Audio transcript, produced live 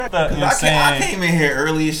I came in here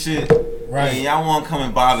early as shit. Right. And y'all won't come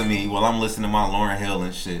and bother me while I'm listening to my Lauryn Hill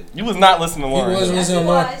and shit. You was not listening to Lauryn Hill. He wasn't listening to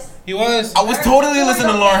Lauryn. He was. I was totally listening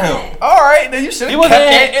to Lauryn Hill. All right, then you should have kept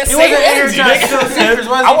that same energy.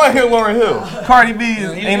 I want to hear Lauryn Hill. Cardi B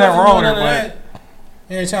ain't nothing wrong with her, but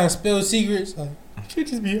they're trying to spill secrets. Like, she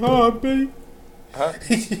just be hard, baby. Huh?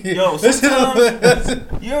 Yo, sometimes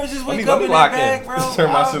you ever just wake up in that bag, bro?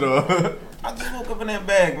 Turn my shit off. I just woke up in that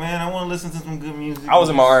bag, man. I want to listen to some good music. I was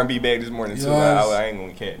in my R&B bag this morning too. I ain't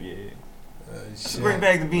gonna cap. Yeah. It's a great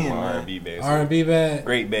bag to be in, man. R&B bag. R&B bag.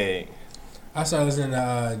 Great bag. I started listening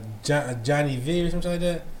to Johnny V or something like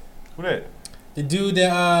that. Who that? The dude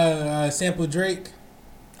that sampled Drake.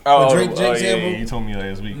 Drake sample. Yeah, you told me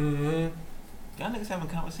last week. Mm-hmm. Y'all niggas having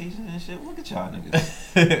conversations and shit. Look at y'all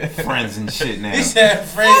niggas. Friends and shit now. He said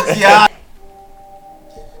friends. Y'all.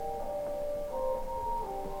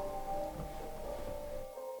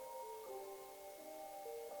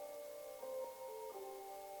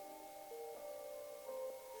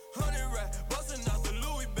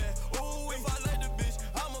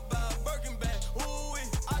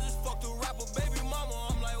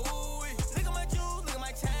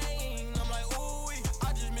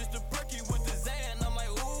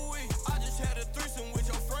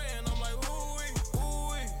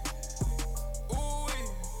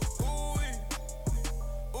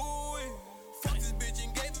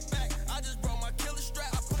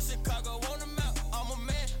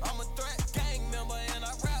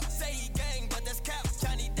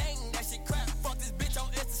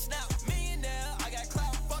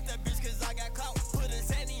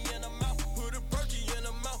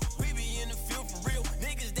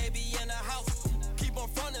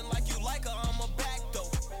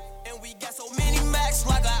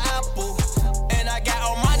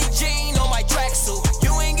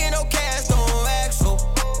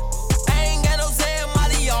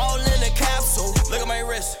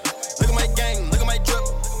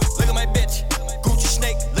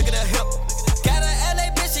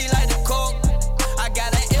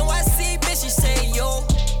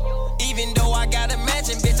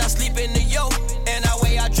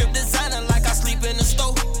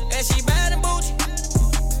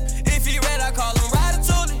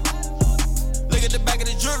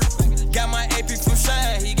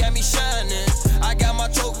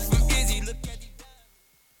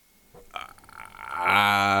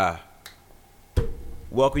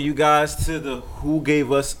 Welcome you guys to the Who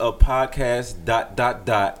Gave Us a Podcast ...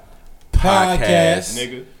 podcast.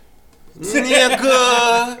 Nigga.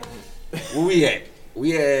 Where we at?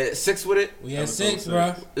 We at 6 with it? We at 6,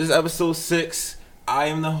 bro. This is episode 6. I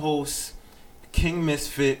am the host, King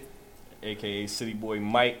Misfit. A.K.A. City Boy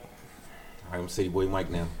Mike. I'm City Boy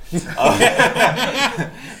Mike now.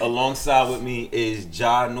 Alongside with me is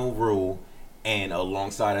Ja No Rule. And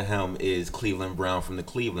alongside of him is Cleveland Brown from The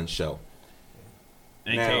Cleveland Show.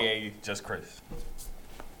 A.K.A. Just Chris.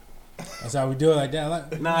 That's how we do it like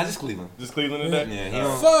that. Nah, just Cleveland. Just Cleveland today?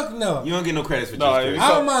 Yeah. Fuck no. You don't get no credits for no, Just Chris. I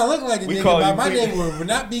don't mind looking like a nigga, but my name would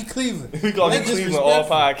not be Cleveland. We call you Cleveland all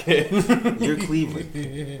podcast. You're Cleveland.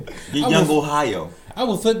 You're Young Ohio. I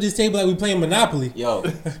will flip this table like we playing Monopoly. Yo,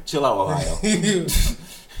 chill out, Ohio.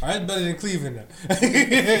 Alright, better than Cleveland now.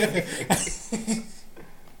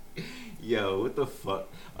 Yo, what the fuck?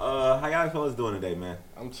 How y'all fellas doing today, man?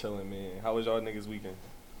 I'm chilling, man. How was y'all niggas weekend?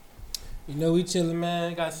 You know we chilling,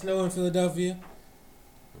 man. Got snow in Philadelphia.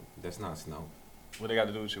 That's not snow. What they got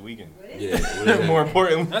to do with your weekend? Yeah. More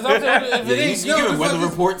important. That's what I'm saying. If it ain't snow, giving weather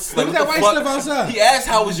reports. Look at that white stuff outside. He asked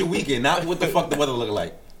how was your weekend, not what the fuck the weather looked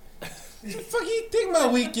like. What the fuck you think my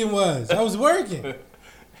weekend was? I was working.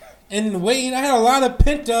 And waiting, I had a lot of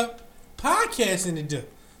pent up podcasting to do.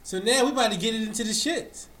 So now we about to get it into the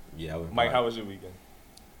shits. Yeah. Mike, how was your weekend?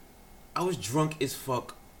 I was drunk as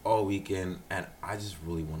fuck all weekend, and I just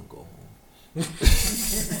really want to go home.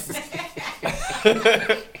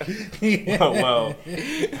 Well,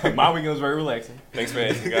 my weekend was very relaxing. Thanks for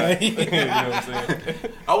asking, guys. You know what I'm saying?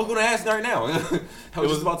 I was going to ask right now. I was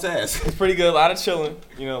just about to ask. It's pretty good. A lot of chilling.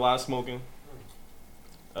 You know, a lot of smoking.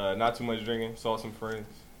 Not too much drinking. Saw some friends.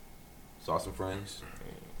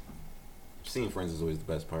 Seeing friends is always the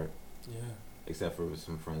best part. Yeah. Except for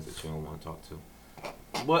some friends that you don't want to talk to.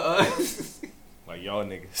 But, like y'all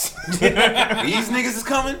niggas. These niggas is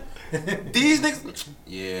coming? These niggas?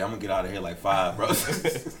 Yeah, I'm gonna get out of here like 5, bro.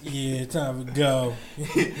 Yeah, time to go.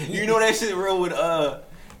 You know that shit real with,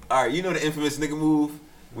 alright, you know the infamous nigga move?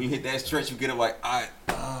 When you hit that stretch, you get up like, alright,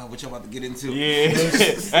 what y'all about to get into? Yeah,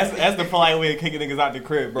 that's the polite way of kicking niggas out the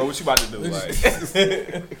crib, bro. What you about to do? Like,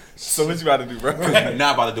 so what you about to do, bro?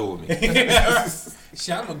 Not about to do it with me.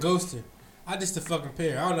 Shit, I'm a ghoster. I just a fucking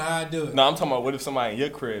pair. I don't know how I do it. No, I'm talking about what if somebody in your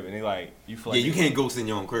crib and they like you feel like you can't ghost in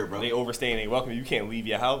your own crib, bro. They overstaying they welcome. You can't leave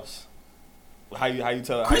your house. How you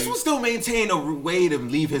tell? Chris will still maintain a way to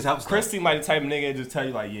leave his house. Chris seems like the type of nigga that just tell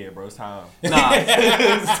you like, yeah, bro, it's time. Nah,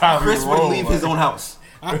 it's time Chris would leave his own house.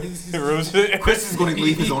 Real shit. Chris is going to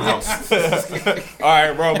leave his own house. All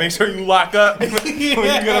right, bro. Make sure you lock up when you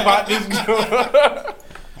get about this.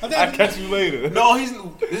 I'll catch you later. No,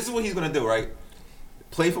 this is what he's going to do, right?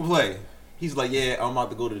 Play for play. He's like, yeah, I'm about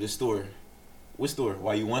to go to this store. What store?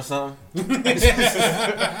 Why, you want something?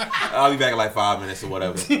 I'll be back in like 5 minutes or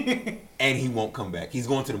whatever. And he won't come back. He's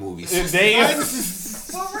going to the movies. For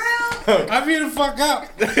real? I feel the fuck out.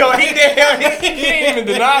 Yo, he ain't even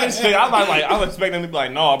deny this shit. I'm expecting him to be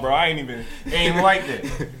like, no, bro, I ain't even like that.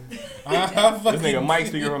 This nigga Mike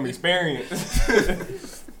speaking from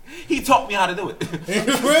experience. He taught me how to do it.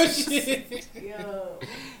 Real shit. Yo.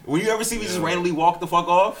 When you ever see me just randomly walk the fuck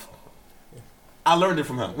off, I learned it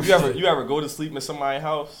from him. You ever go to sleep in somebody's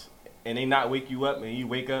house and they not wake you up and you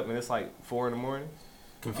wake up and it's like 4 a.m?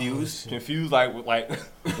 Confused, like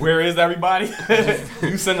where is everybody?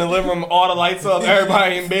 You sit in the living room, all the lights off,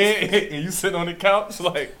 everybody in bed, and you sit on the couch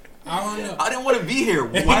like. I don't know. I didn't want to be here.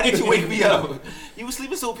 Why did you wake me up? You were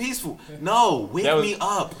sleeping so peaceful. No, wake me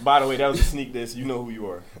up. By the way, that was a sneak diss. You know who you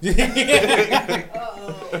are.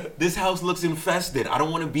 This house looks infested. I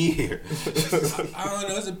don't want to be here. I don't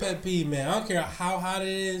know. It's a pet peeve, man. I don't care how hot it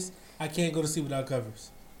is. I can't go to sleep without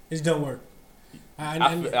covers. It just don't work.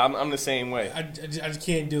 I'm the same way. I just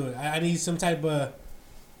can't do it. I need some type of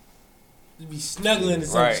be snuggling or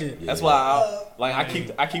some shit. Yeah. That's why I keep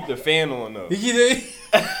the fan on though.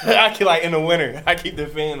 I keep like in the winter. I keep the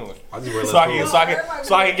fan on. I just wear so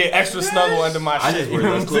I can get extra snuggle under my shit. You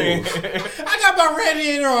know what I'm saying? I got my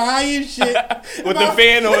radiator on high and shit with the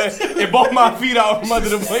fan on and both my feet out from under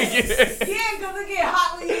the blanket. Yeah, because it get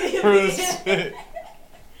hot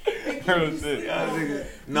when you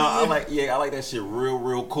No, I like that shit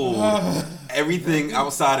real cold. Everything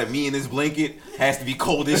outside of me and this blanket has to be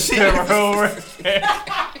cold as shit.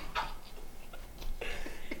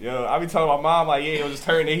 Yo, I be telling my mom like, yeah, just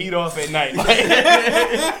turn the heat off at night.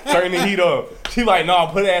 Turn the heat off. She like, no,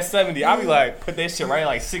 put it at 70. I be like, put that shit right at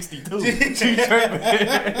like 62. She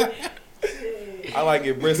tripping. I like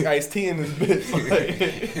it brisk iced tea in this bitch.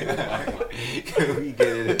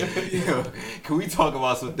 Can we talk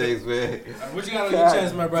about some things, man? What you got on your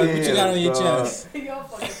chest, my brother? What you got on your chest?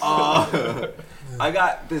 I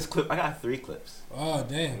got this clip. I got 3 clips. Oh,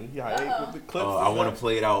 damn. I want to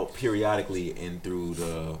play it out periodically and through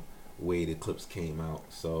the way the clips came out.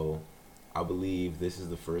 So I believe this is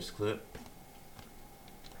the first clip.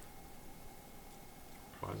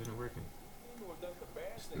 Why isn't it working?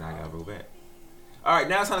 Now I gotta go back. All right,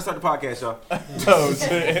 now it's time to start the podcast, y'all. Oh,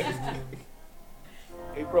 shit.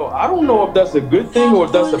 Hey, bro, I don't know if that's a good thing or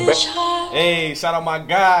if that's a bad thing. Hey, shout out my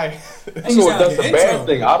guy. I don't know if that's a bad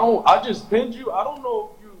thing. I just pinned you. I don't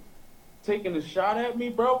know if you taking a shot at me,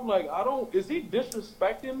 bro. Like, is he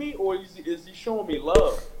disrespecting me or is he showing me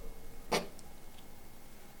love?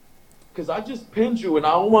 Because I just pinned you and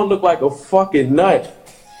I don't want to look like a fucking nut.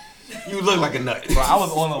 You look like a nut. Bro, I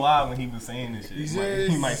was on the live when he was saying this shit.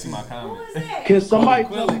 He might see my comment. Can somebody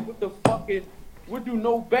tell me what the fucking... What do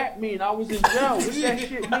no back mean? I was in jail. What that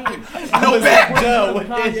shit mean? No back, jail. What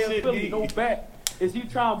that shit mean? No back. Is he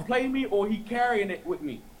trying to play me or he carrying it with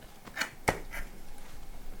me?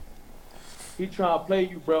 He trying to play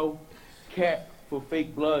you, bro. Cap for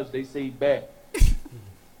fake bloods, they say back.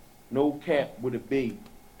 No cap with a B.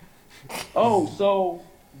 Oh, so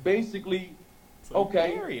basically,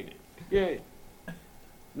 okay. Yeah.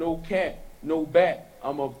 No cap, no back.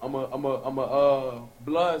 I'm a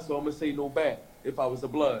blood, so I'm gonna say no back if I was a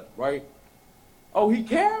blood, right? Oh, he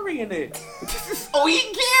carrying it. Oh, he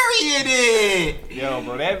carrying it. Yo,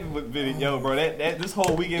 bro, that video, bro, that this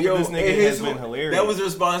whole weekend with this nigga has been hilarious. That was a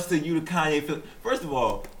response to you to Kanye. First of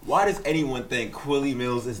all, why does anyone think Quilly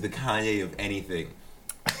Mills is the Kanye of anything?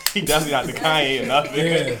 He definitely not the Kanye of nothing.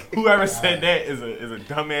 Yeah. Whoever said that is a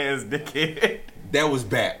dumbass dickhead. That was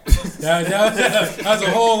bad. that was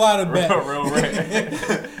a whole lot of bad. Real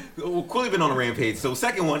right. Well, Quilly been on a rampage. So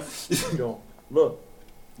second one. Look,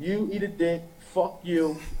 you eat a dick. Fuck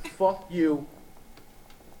you.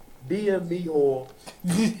 DM me whore.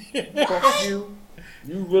 Fuck you.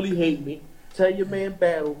 You really hate me. Tell your man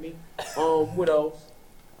battle me. What else?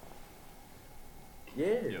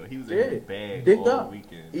 Yeah. Yo, he was in his bag dick all up.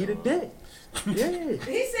 Weekend. Eat a dick. Yeah.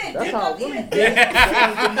 He said that's dick how up. I really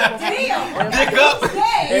Damn. Dick up.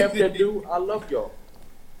 After dude, I love y'all.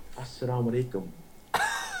 Assalamu alaikum.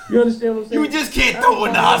 You understand what I'm saying? You just can't throw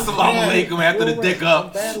in the assalamu alaikum after the dick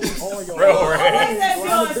up. Bro, right?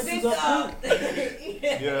 Line the bitches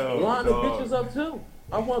up. Yo, Line the dog. bitches up too.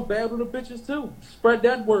 I want battle the bitches too. Spread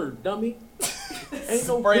that word, dummy. Ain't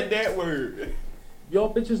no Spread that word.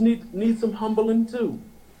 Y'all bitches need some humbling too.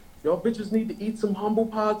 Y'all bitches need to eat some humble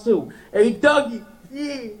pie too. Hey Dougie,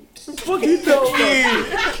 yeah, fuck you though.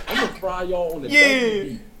 Yeah. I'm gonna fry y'all on the Yeah.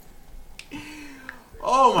 Dougie beat.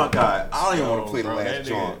 Oh my god, I don't even want Yo, to play the bro, last that nigga-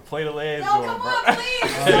 joint. Play the last Yo, joint, come bro. on,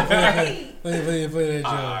 please. Play that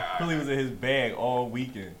joint. Quilly was in his bag all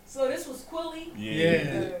weekend. So this was Quilly? Yeah.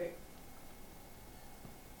 Alright.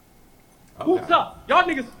 Okay. What's up? Y'all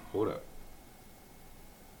niggas, Hold up.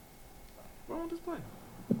 Why don't just play?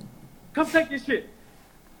 come take this shit.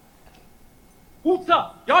 What's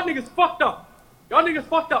up? Y'all niggas fucked up. Y'all niggas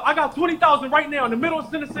fucked up. I got 20,000 right now in the middle of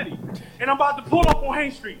Center City, and I'm about to pull up on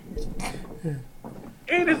Hain Street.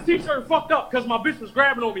 And this t-shirt fucked up because my bitch was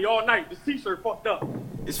grabbing on me all night. This t-shirt fucked up.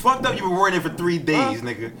 It's fucked up. You were wearing it for 3 days,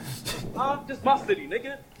 nigga. This my city,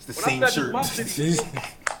 nigga. It's the When same I said shirt. This my city,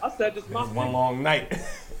 I said this my It was one city. long night.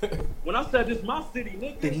 When I said this my city,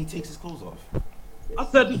 Then nigga. he takes his clothes off. I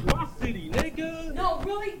said this my city, nigga. No,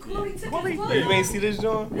 really? Quilly took Quilly his did. foot You off? ain't see this,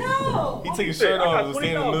 John? No. He took his Shit, shirt I off got and was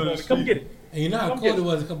standing in the middle of the 20,000. Come street. get it. And you know how Come cold get it it.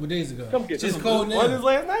 was a couple days ago. Come get It's just it. cold What now. is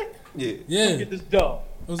last night? Yeah. Yeah. Get this dub.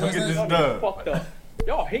 It was Come last get this night. Y'all dub. niggas fucked up.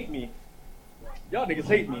 Y'all hate me. Y'all niggas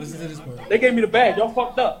hate me. Listen to this part. They gave me the bag. Y'all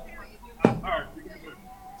fucked up. Alright.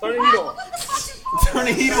 Turn the heat on. Turn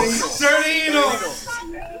the heat on. Turn the heat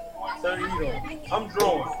on. Turn the heat on. I'm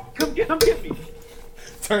drawn. Come get me.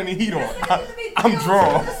 Turn the heat on. I'm I'm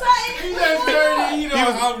drawn. He said turn the heat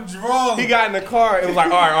on. I'm drawn. He got in the car and was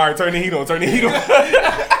like, all right, turn the heat on, turn the heat on.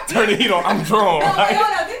 Turn the heat on, I'm drawn. No, Like,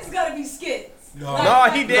 no, this is gotta be skits. No. Like, No,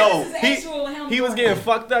 like, he did. this is He- actual him he was doing getting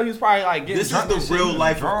fucked up. He was probably like getting This is drunk the and shit. real He was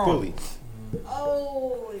life of drawn. Quilly. it.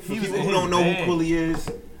 Oh. For He was people in who his don't know who bag. Quilly is,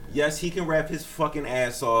 yes, he can rap his fucking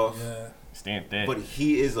ass off, Yeah. Stamp that. but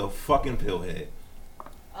he is a fucking pillhead.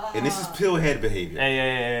 And this is pillhead behavior.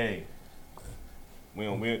 Hey. We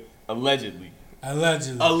allegedly.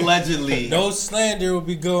 Allegedly. Allegedly. No slander will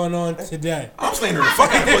be going on today. I'm slandering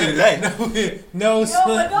fucking Quilly today. No Yo, but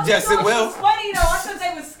slander. those Yes, it songs will. was funny though. I thought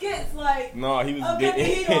they were skits. Like, No, he was I'm getting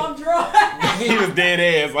heat dead. on, I'm drawn. He was dead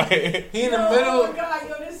ass. Like, He in Yo, the oh middle. my god,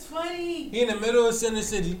 yo, this funny. He in the middle of Center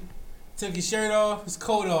City. Took his shirt off, his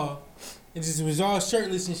coat off, and just was all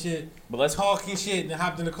shirtless and shit. but let's Talking shit and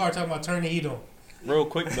hopped in the car talking about turn the heat on. real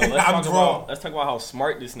quick though. I'm drawn. Let's talk about how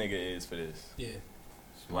smart this nigga is for this. Yeah.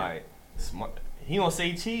 Like smart. He don't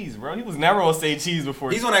say cheese, bro. He was never gonna say cheese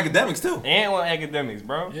before. He's on academics too. and on academics,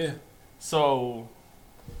 bro. Yeah. So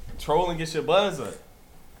troll and get your buzz up.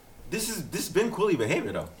 This been Quilly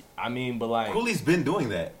behavior though. I mean, but like, Quilly's been doing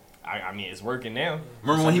that. I mean, it's working now.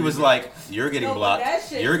 Remember when he was like, "You're getting No, but blocked. that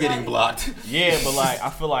shit's You're getting funny. blocked." Yeah, but like, I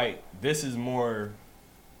feel like this is more.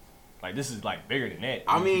 Like this is like bigger than that.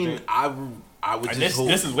 I Don't you mean, think? I would Like, just this hope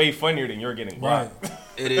this is way funnier than you're getting Right. blocked.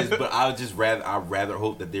 it is, but I'd rather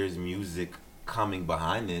hope that there's music coming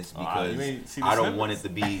behind this Oh, because you ain't see the I don't want it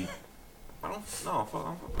snippets? to be. I don't no,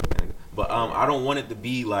 fuck that nigga. But I don't want it to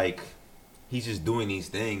be like he's just doing these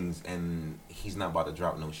things and he's not about to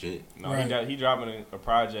drop no shit. No, Right. he dropping a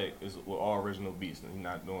project is with all original beats. And he's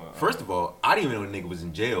not doing. First of all, I didn't even know the nigga was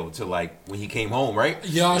in jail till like when he came home, right?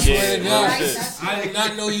 Y'all swear to Yeah, God. shit. I did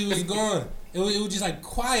not know he was gone. It was just like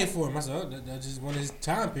quiet for him. I said, oh, that's just one of his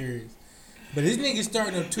time periods. But this nigga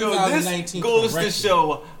starting up Yo, 2019. this goes to correctly.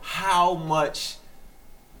 show how much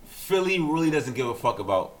Philly really doesn't give a fuck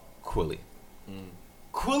about Quilly.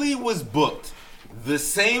 Quilly was booked the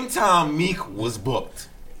same time Meek was booked.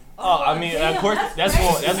 Oh, I mean, damn, of course, that's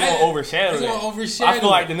crazy. gonna overshadow It's that. gonna overshadow I feel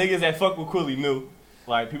like it. the niggas that fuck with Quilly knew.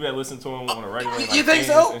 Like people that listen to him on a regular, like, You think fans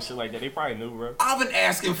so? and shit like that, they probably knew, bro. I've been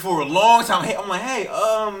asking for a long time. Hey, I'm like, hey,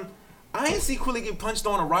 I ain't see Quilly get punched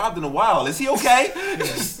on or robbed in a while. Is he okay?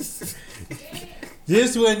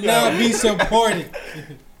 This would not be supported.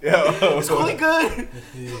 Yeah, Is Quilly good?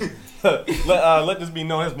 let this be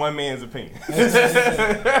known as one man's opinion.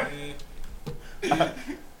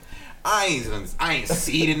 I ain't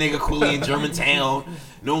see the nigga Quilly in Germantown.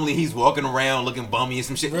 Normally he's walking around looking bummy and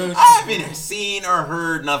some shit. Bro. I haven't seen or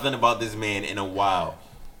heard nothing about this man in a while.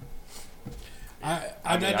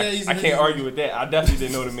 I can't argue with that. I definitely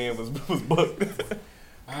didn't know the man was booked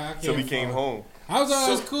I till he can't came fault. home. I was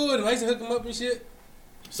always So- cool. And I used to hook him up and shit.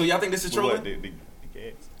 So y'all think this is With what? trolling? The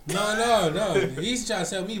gas? No. He used to try to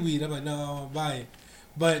sell me weed. I'm like, no, I won't buy it.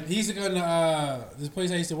 But he used to go to this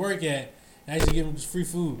place I used to work at. And I used to give him just free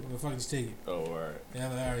food. I'm like, fuck, just take it. Oh, alright. Yeah,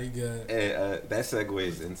 I'm like, all right, you good. Hey, that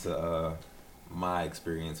segues into my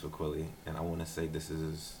experience with Quilly, and I want to say this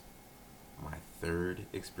is my third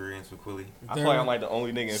experience with Quilly. I feel like I'm like the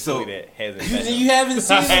only nigga in So- Philly that hasn't met him. You haven't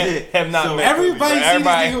seen it. have not So met Everybody Quilly, seen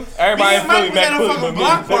bro. this nigga. Everybody Me in and Mike Philly was met at a Quilly, fucking but me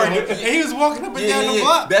block and party, Philly- and he was walking up and down the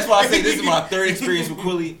block. That's why I say this is my third experience with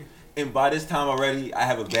Quilly, and by this time already, I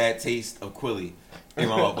have a bad taste of Quilly in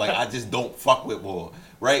my mouth. Like I just don't fuck with boy,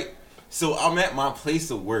 right? So I'm at my place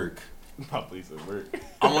of work. My police at work.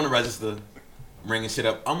 I'm on the register, ringing shit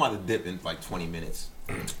up. I'm about to dip in like 20 minutes.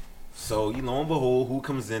 So lo and behold, who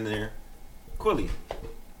comes in there? Quilly.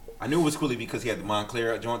 I knew it was Quilly because he had the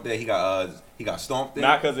Montclair joint there. He got stomped there.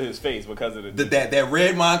 Not because of his face, because of the that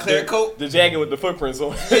red Montclair coat. the jacket with the footprints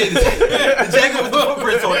on. The jacket with the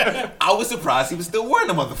footprints on it. I was surprised he was still wearing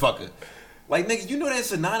the motherfucker. Like, nigga, you know that's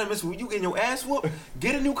synonymous with you getting your ass whooped?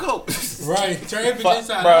 Get a new coat. Right, turn it Fuck,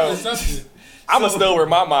 inside bro. out or something. I'ma still wear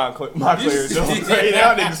my clear joint.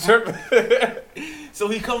 Now niggas tripping. So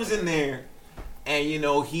he comes in there, and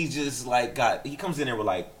he just like he comes in there with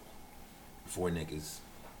like 4 niggas,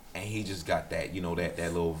 and he just got that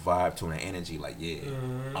that little vibe to him, that energy, like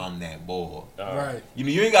I'm that boy. Right.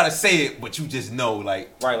 You ain't gotta say it, but you just know, like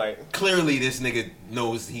Right, like clearly this nigga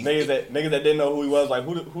knows he's niggas that didn't know who he was, like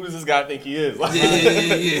who does this guy think he is? Like,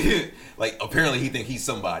 yeah. Like apparently he think he's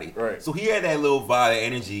somebody. Right. So he had that little vibe of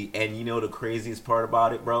energy, and the craziest part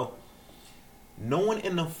about it, bro? No one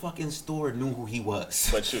in the fucking store knew who he was.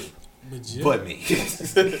 But you. But me.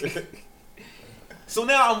 So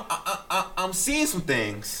now I'm seeing some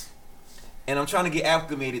things, and I'm trying to get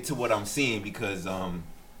acclimated to what I'm seeing because I'm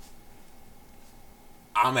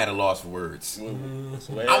at a loss for words.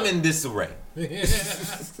 I'm in disarray.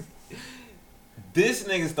 This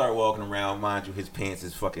nigga start walking around, mind you, his pants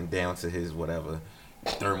is fucking down to his whatever,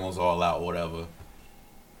 thermals all out, whatever.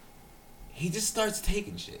 He just starts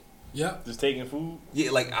taking shit. Yep. Just taking food.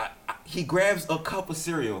 Yeah, like he grabs a cup of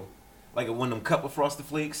cereal, like one of them cup of Frosted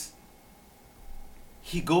Flakes.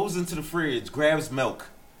 He goes into the fridge, grabs milk,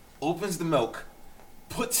 opens the milk,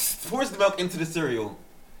 pours the milk into the cereal,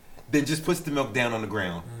 then just puts the milk down on the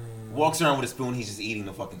ground. Walks around with a spoon, he's just eating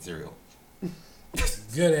the fucking cereal.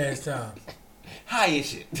 Good ass time. High as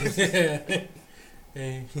shit.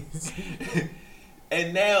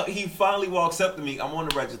 And now he finally walks up to me. I'm on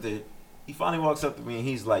the register. He finally walks up to me and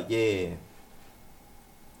he's like, yeah.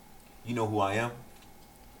 You know who I am?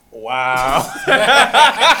 Wow.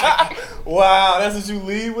 Wow, that's what you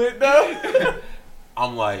lead with though?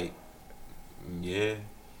 I'm like, yeah.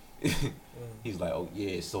 He's like, oh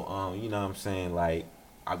yeah, so you know what I'm saying? Like,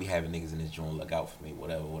 I'll be having niggas in this joint, look out for me,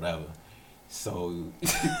 whatever. So you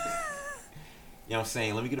know what I'm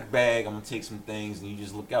saying? Let me get a bag, I'm gonna take some things and you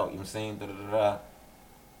just look out, you know what I'm saying? Da-da-da-da.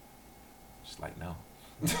 Just like, no.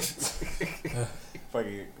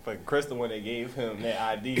 Fucking Crystal when they gave him that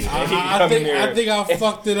ID. I think I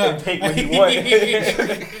fucked it up. And take what he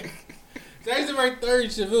wanted. That's the very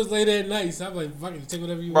third shift. It was late at night, so I'm like, fuck it, take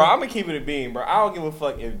whatever you Bro, want. I'm gonna keep it a bean, bro. I don't give a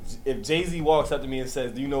fuck if Jay-Z walks up to me and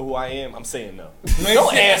says, "Do you know who I am?" I'm saying no.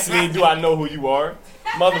 Don't ask me, "Do I know who you are?"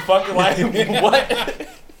 Motherfucker, like what?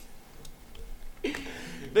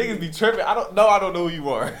 Niggas be tripping. I don't know who you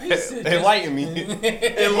are. Enlighten me.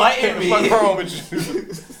 Enlighten me. What's wrong with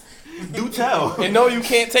you? Do tell. And no, you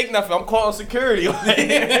can't take nothing. I'm calling security.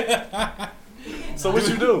 So what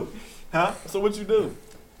you do? Huh? So what you do?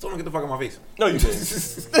 Told him to get the fuck out of my face. No, you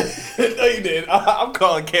didn't. No, you did. I'm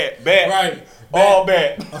calling Cat back. Right. All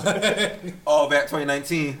back. All back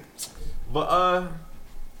 2019. But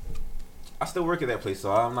I still work at that place,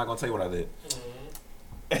 so I'm not gonna tell you what I did.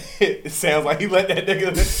 It sounds like he let that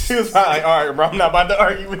nigga. He was probably like, all right, bro, I'm not about to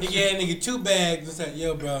argue with He you. gave nigga 2 bags. It's like,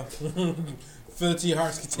 yo, bro. Fill it to your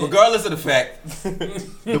heart's content. Regardless of the fact,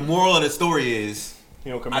 the moral of the story is He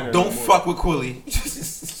don't come in I here don't no more. fuck with Quilly,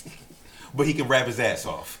 but he can rap his ass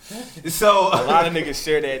off. So A lot of niggas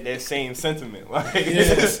share that same sentiment. Like,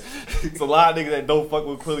 it's a lot of niggas that don't fuck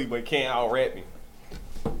with Quilly but can't out rap me.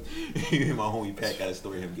 my homie Pat got a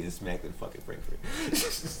story of him getting smacked in fucking Frankfurt.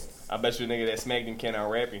 I bet you a nigga that smacked him can't out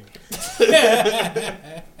rap him.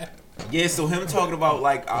 Yeah, so him talking about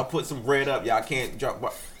like I'll put some bread up, y'all can't drop.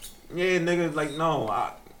 Yeah, nigga, like no,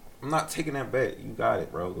 I'm not taking that bet. You got it,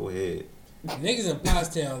 bro. Go ahead. Niggas in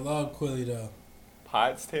Pottstown love Quilly, though.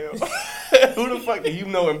 Pottstown? Who the fuck do you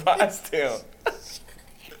know in Pottstown?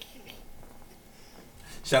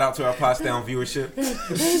 Shout out to our Pottstown viewership.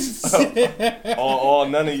 All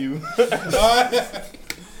none of you.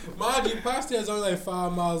 Mind you, Pottstown's only like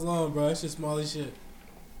 5 miles long, bro. It's just small as shit.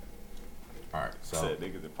 All right, so Said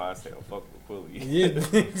niggas in Pottstown fuck with Quilly. Yeah.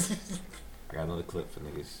 I got another clip for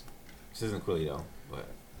niggas. This isn't Quilly though, but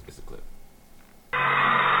it's a clip.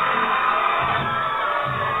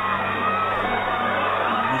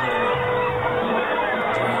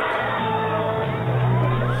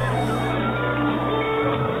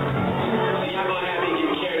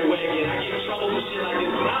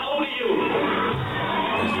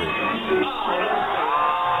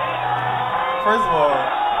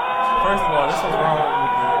 First of all, this was wrong with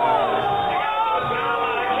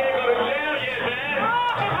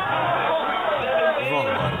What's wrong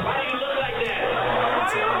about the.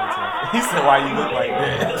 He said, "Why you look like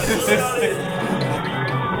that?"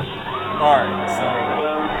 All right,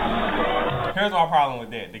 so here's my problem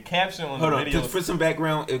with that. The caption on Hold the on, video. just for some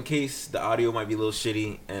background, in case the audio might be a little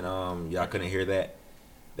shitty and y'all couldn't hear that.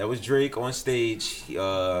 That was Drake on stage. He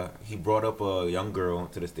brought up a young girl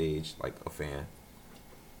to the stage, like a fan.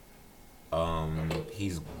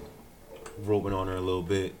 He's roping on her a little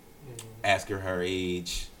bit, asking her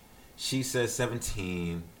age. She says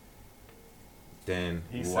 17. Then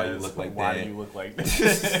He why says, you look like "Why that? do you look like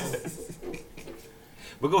that?"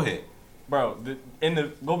 But go ahead. Bro,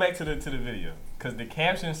 go back to the video, cause the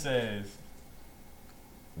caption says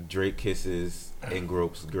Drake kisses and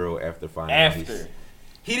gropes girl after finding out after.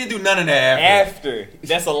 he didn't do none of that after. After.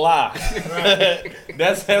 That's a lie.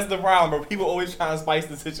 That's the problem, bro. People always trying to spice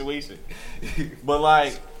the situation. But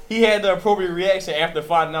like, he had the appropriate reaction after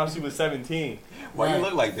finding out she was 17. Why you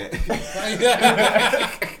look like that?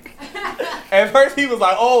 At first he was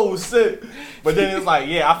like, "Oh shit," but then it's like,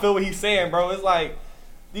 yeah, I feel what he's saying, bro. It's like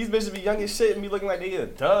these bitches be young as shit and be looking like they a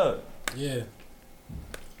dub. Yeah.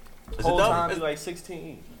 Is Whole a time dub? be like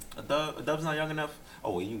 16. A dub's not young enough.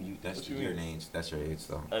 Oh, well, you that's What you your mean? age. That's your age,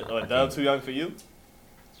 so. A I dub can't- too young for you?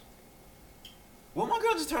 Well, my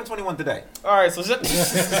girl just turned 21 today. All right, so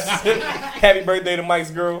happy birthday to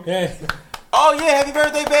Mike's girl. Yeah. Oh yeah, happy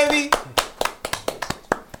birthday, baby!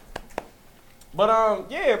 But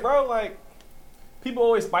yeah, bro, like people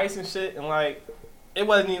always spicing shit, and like it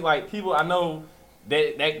wasn't even like people. I know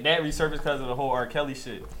that resurfaced because of the whole R. Kelly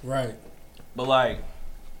shit, Right. but like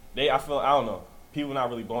I don't know, people not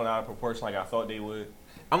really blown out of proportion like I thought they would.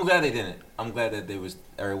 I'm glad they didn't. I'm glad that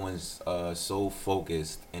everyone's so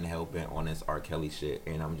focused and hell bent on this R. Kelly shit,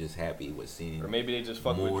 and I'm just happy with seeing Or maybe they just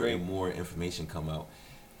fuck with more Drake and more information come out.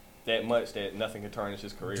 that much that nothing can tarnish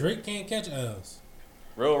his career. Drake can't catch L's.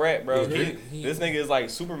 Real rap, bro. Yeah, Drake, This nigga is like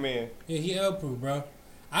Superman. Yeah, he L-proof, bro.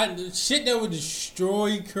 Shit that would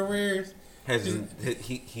destroy careers.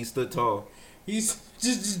 He stood tall. He's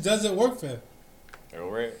just doesn't work for him. Real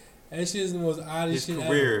rap. That shit is the most oddest His shit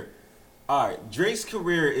career. All right, Drake's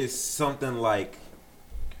career is something like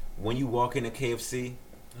when you walk into KFC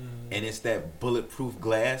and it's that bulletproof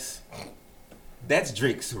glass. That's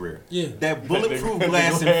Drake's career. Yeah. That bulletproof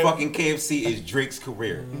glass in fucking KFC is Drake's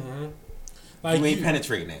career. Like You ain't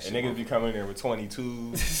penetrating that And shit. niggas be coming in there with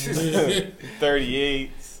 22s, ever. 38s.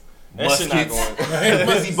 That shit not Muskets. going.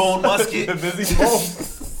 Busy bone musket. Busy bone.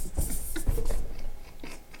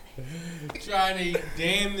 Trying to eat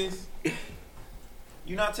damnness.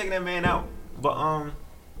 You're not taking that man out. But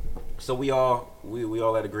so we all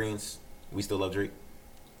at agreement. We still love Drake.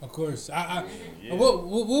 Of course. Yeah. What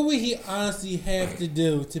would he honestly have to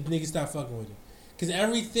do to niggas stop fucking with him? Because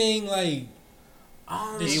everything, like,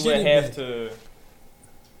 This He shit would have have to.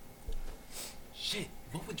 Shit.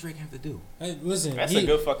 What would Drake have to do? hey, listen. That's he, a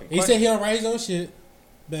good fucking He question. said he don't write his own shit.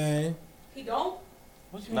 Man. He don't?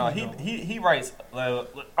 No, he writes. All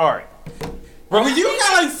right. Bro, you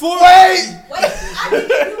got like 4. Wait, I think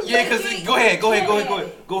you Yeah, because think- go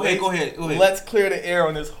ahead. Let's clear the air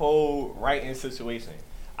on this whole writing situation.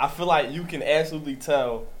 I feel like you can absolutely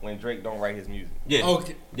tell when Drake don't write his music. Yeah.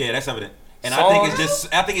 Okay. Yeah, that's evident. And Songs?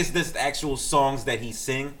 I think it's just actual songs that he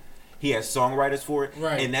sing. He has songwriters for it.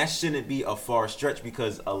 Right. And that shouldn't be a far stretch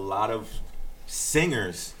because a lot of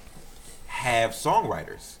singers have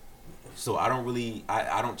songwriters. So I don't really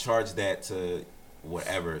I don't charge that to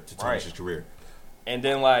whatever to tarnish Right. his career. And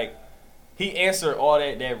then like he answered all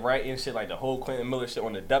that writing shit, like the whole Quentin Miller shit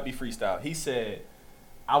on the Duppy freestyle. He said,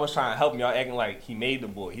 I was trying to help him, y'all acting like he made the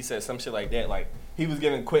boy. He said some shit like that. Like he was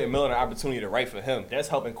giving Quentin Miller an opportunity to write for him. That's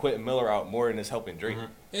helping Quentin Miller out more than it's helping Drake.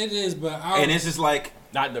 It is, but And it's just like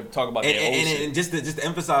Not to talk about that old shit. and just to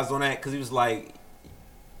emphasize on that because he was like,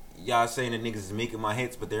 y'all saying that niggas is making my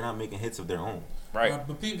hits, but they're not making hits of their own. Right.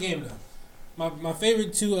 But peep game though. My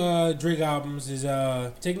favorite two Drake albums is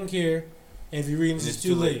Taking Care and If You're Reading This It's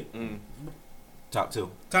Too Late. Mm. Top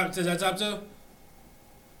two. Top two?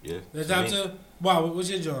 Yeah. That's To top me. two? Wow, what's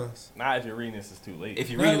your Jones? Not if you're reading this, it's too late. If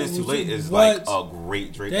you're reading this too late, is What? like a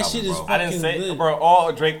great Drake That album, shit is bro. I didn't say, fucking lit. bro.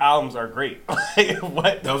 All Drake albums are great. Like,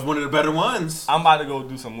 what? That was one of the better ones. I'm about to go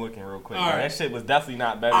do some looking real quick. All bro. right. That shit was definitely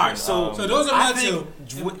not better. All right, than, so So those are I my two.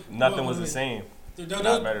 think nothing was the same. Those-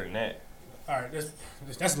 Not better than that. All right,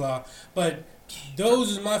 that's law. But those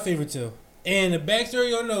is my favorite two. And the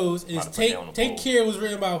backstory on those is About to put that on the Take poll. Care was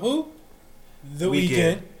written by who? The Weeknd.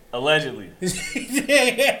 Weeknd. Allegedly.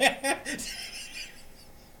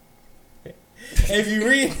 If you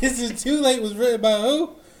read This Is Too Late was written by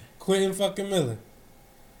who? Quentin fucking Miller.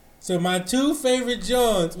 So my 2 favorite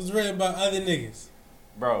Jones was written by other niggas.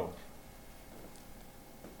 Bro.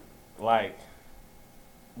 Like,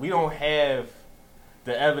 we don't have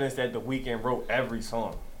the evidence that The Weeknd wrote every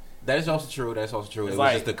song. That is also true. That's also true. It's It was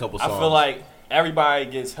like, just a couple songs. I feel like everybody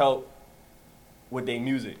gets help with their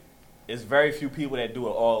music. It's very few people that do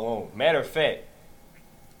it all alone. Matter of fact,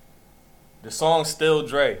 the song Still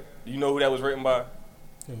Dre, do you know who that was written by?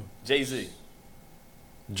 Who? Jay-Z.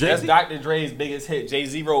 Jay-Z? That's Dr. Dre's biggest hit.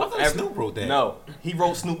 Jay-Z wrote I thought Snoop wrote that. No, he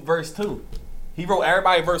wrote Snoop verse too. He wrote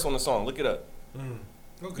everybody's verse on the song. Look it up.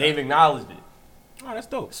 Okay. They've acknowledged it. Oh, that's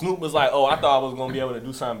dope. Snoop was like, "Oh, I thought I was gonna be able to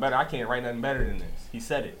do something better. I can't write nothing better than this." He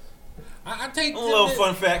said it. I take A little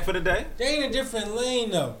fun fact for the day. They in a different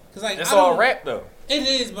lane though, cause like It's I don't- all rap though. It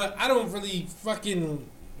is, but I don't really fucking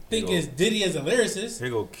think Here you it's Diddy as a lyricist. Here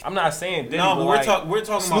you go. I'm not saying Diddy, No, but like, we're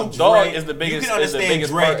talking Snoop about Dogg Dre. is the biggest. You can is the understand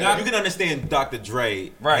biggest Dre. part. You can understand Dr.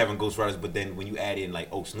 Dre Right. having ghostwriters, but then when you add in like,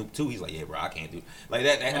 oh, Snoop too, he's like, yeah, bro, I can't do like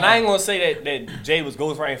that. And I ain't gonna say that Jay was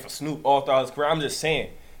ghostwriting for Snoop all throughout his career. I'm just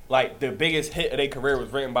saying, like, the biggest hit of their career was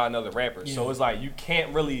written by another rapper. So Yeah. it's like you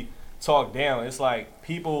can't really talk down. It's like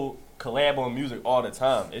people collab on music all the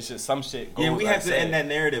time. It's just some shit goes Yeah, we have to unsaid. end that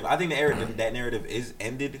narrative. I think that narrative is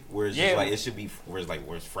ended, where it's Yeah. just like it should be, where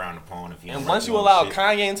it's frowned upon if you. And don't once write you your own allow shit.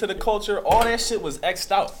 Kanye into the culture, all that shit was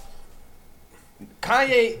X'd out.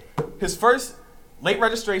 Kanye, his first late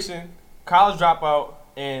registration, college dropout,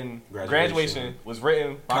 and graduation was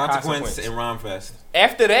written by Consequence Consequence. and Rhymefest,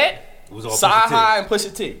 After that, it was all Sci Pusha T. High and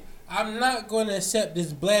Pusha T. I'm not going to accept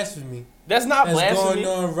this blasphemy That's not that's blasphemy.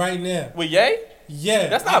 going on right now. With Ye? Yeah,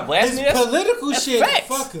 That's not blasphemy, It's that's- political that's shit. facts.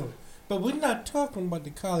 Fuck him. But we're not talking about the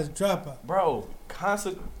college dropout. Bro,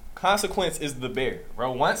 Consequence is the bear,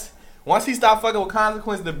 bro. Once he stopped fucking with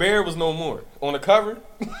Consequence, the bear was no more on the cover.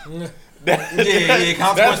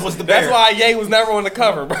 Consequence was the bear. That's why Ye was never on the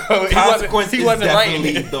cover, bro. Consequence he wasn't is writing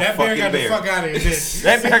definitely it. the That bear fucking got the bear. fuck out of here.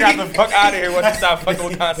 That bear got the fuck out of here once he stopped fucking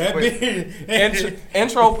with That Consequence. bear.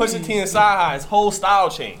 Intro Pusha T and Sci-Hi, his whole style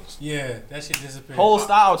changed. Yeah, that shit disappeared. Whole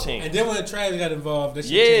style And changed. then when Travis got involved, that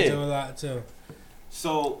shit Yeah. changed a whole lot too.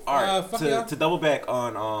 So, all right, fuck y'all. to double back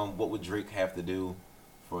on what would Drake have to do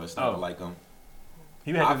for us not to Oh. like him?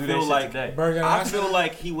 He had to I do feel that like- shit today. Burger. I feel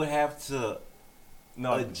like he would have to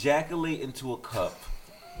No, ejaculate into a cup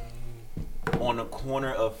on the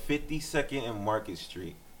corner of 52nd and Market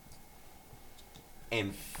Street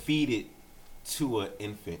and feed it to an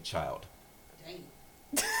infant child.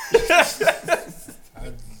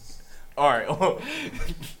 all right.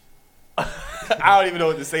 I don't even know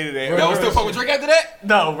what to say to that. Y'all still fuck with Drake after that?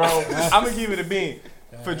 No, bro. I'm gonna give it a bean.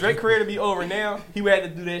 For Drake's career to be over now, he would have to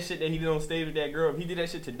do that shit that he did on stage with that girl. If he did that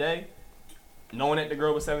shit today, knowing that the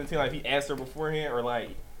girl was 17, like if he asked her beforehand, or like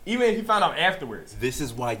even if he found out afterwards, This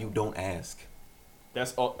is why you don't ask.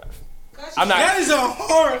 that's all. Cause I'm not- that is a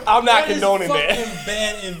horrible. I'm not that is condoning that. fucking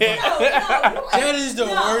bad advice. No, That is the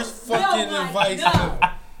worst fucking Mike, advice no.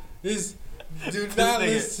 ever. This, do not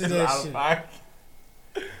listen to that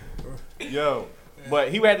shit. Yo, but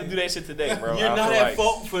he would have to do that shit today, bro. You're I not feel at like-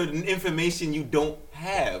 fault for information you don't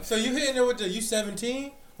have. So you hitting her with the you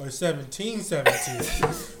 17 or 17? So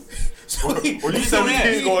Or you Just don't 17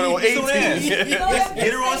 ask. going on Just don't 18. ask.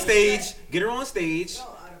 Get her on stage. Get her on stage,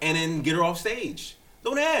 and then get her off stage.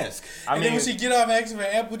 Don't ask. I and then mean, when she get off asking for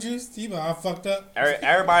apple juice, he I fucked up.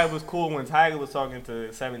 everybody was cool when Tiger was talking to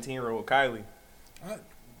 17-year-old Kylie.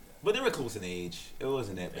 But they were close in age. It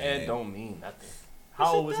wasn't that bad. That don't mean nothing.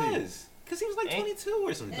 How old was he? Because he was like Ain't- 22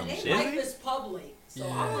 or some And dumb they shit. life is public, so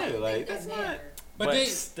Yeah. I'm like, Like, it that's doesn't not- matter. But But they,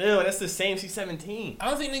 still, that's the same. She's 17. I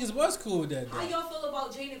don't think niggas was cool with that. How Though. y'all feel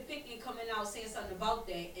about Jada Pinkett coming out saying something about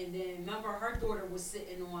that? And then remember her daughter was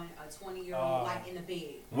sitting on a 20-year-old like in the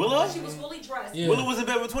bed. Willow? She was fully dressed. Yeah. Willow was in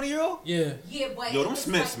bed with a 20-year-old? Yeah. Yeah, but Yo, it them was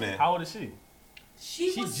Smiths, like- man. How old is she?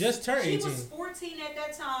 She She was just turned She 18. was 14 at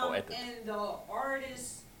that time, Oh, at the- and the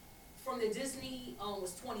artist from the Disney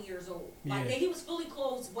was 20 years old. Like Yeah. he was fully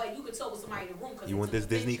clothed, but you could tell it was somebody in the room. Cause You they want took this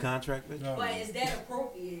the Disney picture. contract, bitch? No. But is that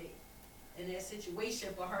appropriate in that situation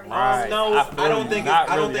for her to Right. No, I, feel I don't you. think Not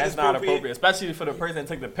it's- I don't really. think That's it's not appropriate. appropriate, especially for the person that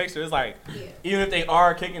took the picture. It's like Yeah. even if they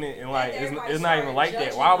are kicking it and like Everybody it's not even started like that.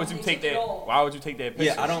 judging Why would when you they take took it that? off. Why would you take that picture?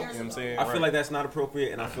 Yeah, I don't- You know what I'm saying? I feel Right. like that's not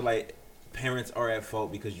appropriate, and I feel like parents are at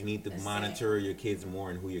fault because you need to That's monitor your kids more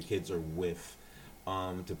and who your kids are with.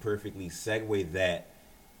 To perfectly segue that,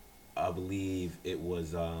 I believe it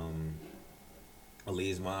was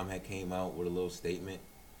Aaliyah's mom had came out with a little statement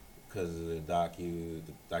because the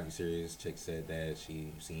docu-series chick said that she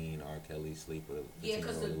seen R. Kelly sleep with Yeah,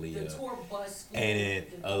 because the 15-year-old Aaliyah. tour bus. And then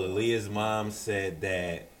Aaliyah's mom said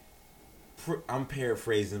that, I'm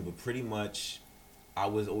paraphrasing, but pretty much, I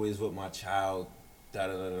was always with my child, da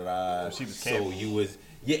da da da da. She was so careful. you was,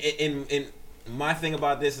 Yeah, and my thing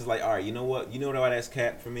about this is like, all right, you know what? You know why that's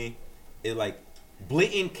cap for me? It like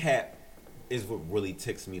blatant cap is what really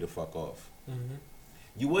ticks me the fuck off. Mm-hmm.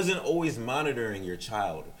 You wasn't always monitoring your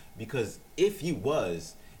child, because if you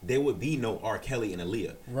was, there would be no R. Kelly and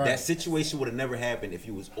Aaliyah. Right. That situation would have never happened if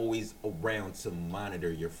you was always around to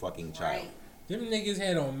monitor your fucking child. Right. Them niggas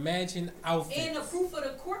had on matching outfits. And the proof of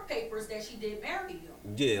the court papers that she did marry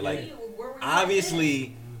you. Yeah, like Yeah, where were you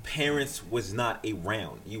obviously parents was not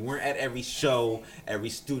around. You weren't at every show, every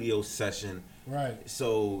studio session. Right.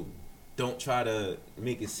 So don't try to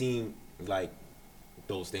make it seem like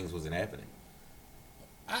those things wasn't happening.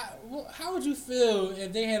 How would you feel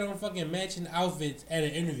if they had on fucking matching outfits at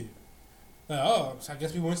an interview? Like, oh, so I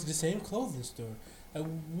guess we went to the same clothing store. Like,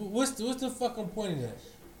 what's the fucking point of that?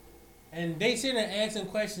 And they sitting there asking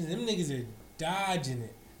questions. Them niggas are dodging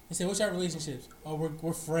it. They say, "What's our relationships?" "Oh,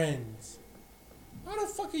 we're friends." How the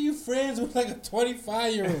fuck are you friends with like a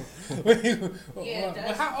 25-year-old?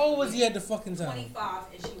 Yeah, How old was he at the fucking time? 25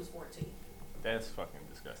 and she was 14. That's fucking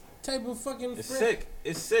disgusting. Type of fucking It's friend. sick.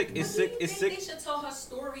 It's sick. It's But do sick. you It's think sick. they should tell her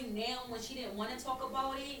story now when she didn't want to talk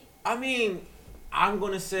about it? I mean, I'm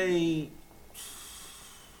gonna say,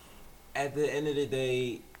 at the end of the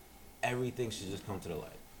day, everything should just come to the light.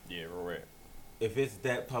 Yeah, right. If it's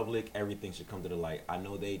that public, everything should come to the light. I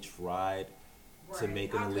know they tried to Right.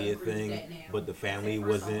 make an I could Aaliyah agree with thing, that now. but the family At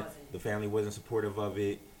first I wasn't. The family wasn't supportive of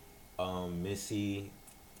it. Missy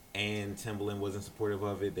and Timbaland wasn't supportive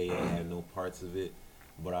of it. They had no parts of it.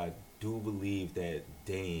 But I do believe that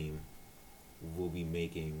Dame will be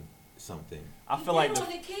making something. I He feel did like on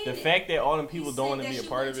the the kid. fact that all them He people don't said want to that be a she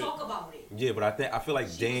part of wouldn't it. talk about it. Yeah, but I feel like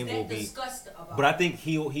She Dame was will that be. disgusted about But I it. think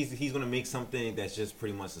he's gonna make something that's just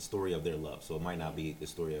pretty much the story of their love. So it might not be the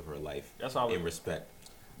story of her life. That's all. In respect.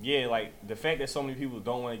 Yeah, like the fact that so many people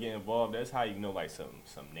don't want to get involved. That's how you know like some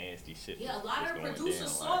nasty shit. Yeah, a lot is of going producers down,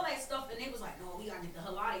 saw like- that stuff and they was like, "No, we gotta get the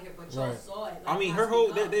hell out of here." But y'all Right. saw it. Like, I mean, y'all her whole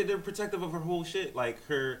speak up. they're protective of her whole shit. Like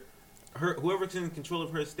her whoever's in control of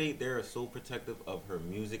her estate, they're so protective of her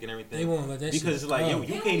music and everything. They won't let that shit because it's like, go. yo, They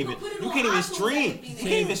you don't can't even even put it you on can't even iTunes stream. like You they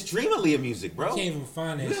can't even stream Aaliyah music, bro. You can't even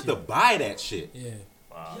find You that have shit. to buy that shit. Yeah.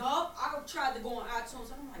 Wow. Yup, I tried to go on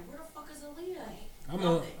iTunes. I'm like, where the fuck is Aaliyah? I'm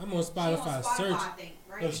Nothing. on She on Spotify search. I think,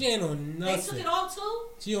 right? Yo, she ain't on They took nothing. it all too.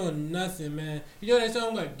 She on nothing, man. You know that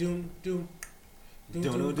song like doom doom doom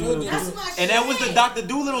doom doom doom. That's my And that was the shit. Dr.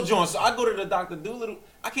 Doolittle joint. So I go to the Dr. Doolittle.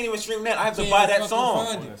 I can't even stream that. I have to Can't buy that fucking song.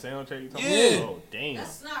 find On the soundtrack you talking Yeah. about? Oh damn.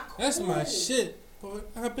 That's not cool. That's my shit. But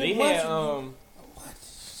I've They been had watching.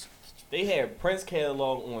 they had Prince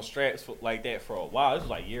catalog on straps like that for a while. This was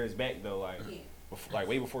like years back though, like Yeah. like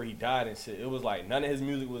way before he died and shit. It was like none of his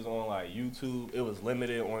music was on like YouTube. It was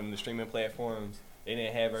limited on the streaming platforms. They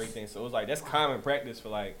didn't have everything, so it was like that's common practice for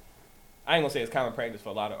like. I ain't gonna say it's common practice for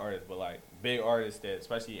a lot of artists, but like big artists that,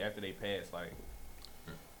 especially after they pass, like.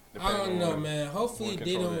 I don't know, depending man. on Hopefully they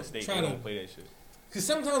control of the don't state, try they to. don't play that shit. Cause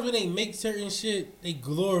sometimes when they make certain shit, they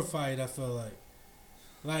glorify it. I feel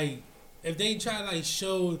like if they try to like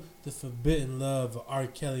show the forbidden love of R.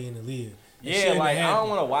 Kelly and Aaliyah. it Yeah, shouldn't like I happen. don't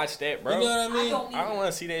want to watch that, bro. You know what I mean? I don't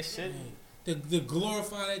want to see that shit. To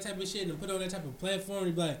glorify that type of shit and put on that type of platform,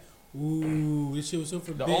 they be like, ooh, this shit was so The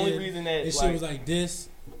forbidden. only reason that this like, shit was like this.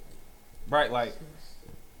 right, like,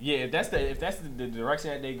 yeah, if that's the direction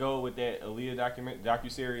that they go with that Aaliyah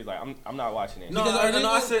docuseries, like I'm not watching that. No, Because are they I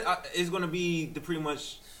gonna- said it's gonna be pretty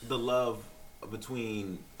much the love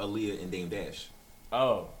between Aaliyah and Dame Dash,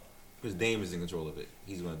 Oh, because Dame is in control of it.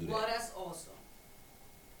 He's gonna do Well, that. that's awesome.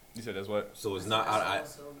 you said that's what? So it's not. I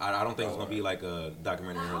awesome. don't think it's gonna be like a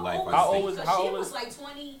documentary in her How life. old I How just old think- was- Because how she old was was- like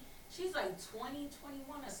 20. She's like 20,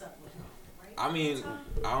 21 or something. Right? I mean, At the time?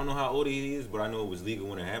 I don't know how old he is, but I know it was legal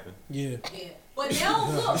when it happened. Yeah. Yeah. But now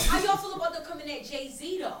look, how y'all feel about them coming at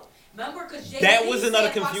Jay-Z though? Remember, because Jay-Z That was another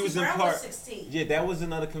said Foxy confusing Brown part. was 16. Yeah, that was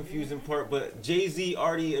another confusing part. But Jay-Z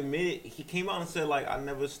already admitted, he came out and said, like, I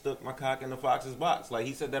never stuck my cock in the Fox's box. Like,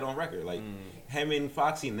 he said that on record. Like, him and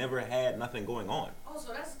Foxy never had nothing going on. Oh,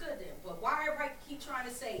 so that's good then. But why everybody keep trying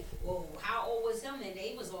to say, well, how old was him and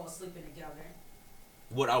they was all sleeping together?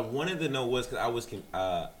 What I wanted to know was,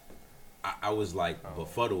 because I was like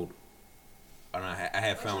befuddled. And I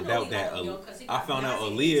had But found you know out he that old, yo, 'cause he I got found out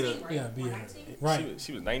Beyonce Aaliyah 18, right? Yeah, Beyonce. 19? Right.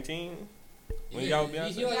 She was 19 when Yeah, you got with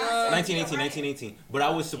he Beyonce. like, Beyonce. 1918, Right. 1918. But I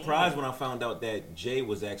was surprised when I found out that Jay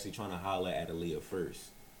was actually trying to holler at Aaliyah first.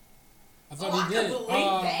 I Oh, thought I he can did. believe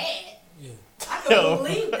that. Yeah. I can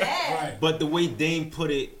believe that. Right. But the way Dame put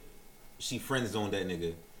it, she friend zoned that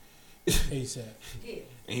nigga. ASAP. Yeah.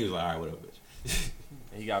 And he was like, all right, what up, bitch?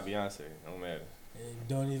 He got Beyonce. Don't matter. It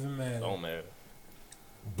don't even matter. Don't matter.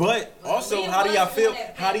 But But also, Aaliyah how do y'all was feel? on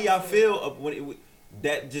that How do y'all back feel when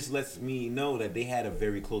that just lets me know that they had a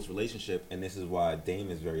very close relationship, and this is why Dame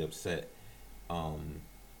is very upset,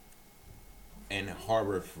 and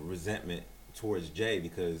harbor resentment towards Jay,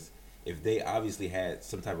 because if they obviously had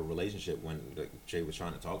some type of relationship when Jay was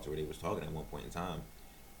trying to talk to her, they was talking at one point in time.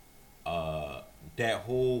 That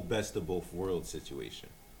whole best of both worlds situation.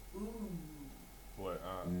 Ooh. What?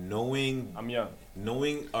 Knowing I'm young.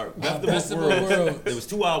 Best of Both Worlds. There was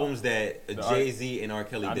 2 albums that Jay-Z and R.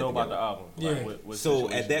 Kelly did I know together. about the album. Yeah. Like, what So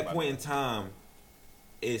situation at that about point it? in time,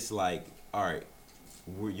 it's like, all right,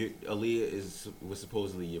 Aaliyah was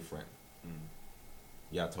supposedly your friend.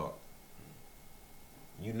 Y'all talk.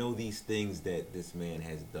 You know these things that this man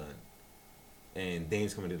has done, and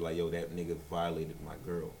Dame's coming to like, yo, that nigga violated my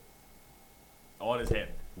girl. All this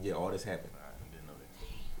happened. Yeah, all this happened. I didn't know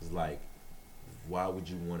that. It's like, why would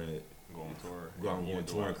you want to Go on tour. go on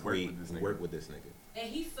tour and create work with this nigga? And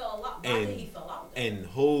he fell out. Why did he fell out? And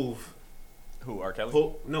Hove, Who? R. Kelly?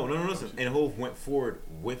 no, listen. And Hove went forward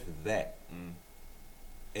with that,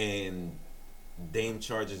 and Dame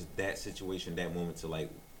charges that situation, that moment, to like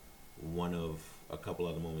one of a couple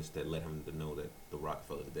other moments that led him to know that the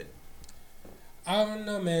Rockefellers did. I don't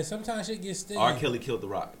know, man. Sometimes shit gets sticky. R. Kelly killed the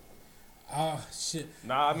Rock. Oh shit.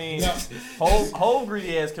 Nah, I mean, No. whole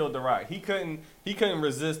greedy ass killed The Rock. He couldn't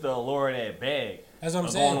resist the allure of that bag. That's what I'm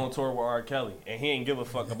of saying. Going on tour with R. Kelly, and he ain't give a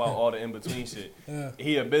fuck about all the in between shit. Yeah.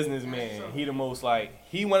 He a businessman. He the most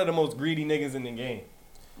he one of the most greedy niggas in the game.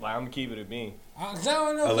 Like, I'm gonna keep it a bean. Cause I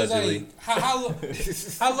don't know, cause Allegedly. like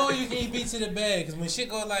how low you can you be to the bag? Cause when shit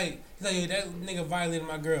go like, he's like, yeah, that nigga violated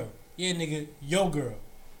my girl. Yeah, nigga, your girl,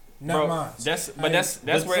 not Bro, mine. that's Like, where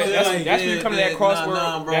like, you come to that crossword.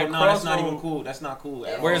 Nah, bro, that that's not crossroad. even cool. That's not cool.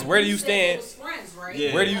 At all. Whereas, where do you said they stand? was friends, right?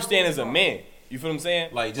 Yeah. Where do you stand as a man? You feel what I'm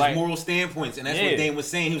saying? Like, just moral standpoints, and that's Yeah. what Dame was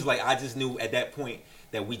saying. He was like, I just knew at that point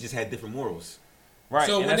that we just had different morals. Right,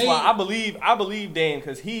 So and when that's they- why I believe Dame,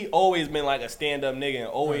 because he always been like a stand up nigga and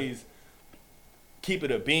always keep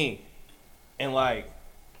it a bean, and like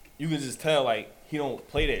you can just tell like he don't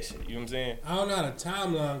play that shit. You know what I'm saying? I don't know how the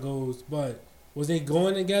timeline goes, but was they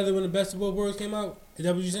going together when the Best of Both Worlds came out? Is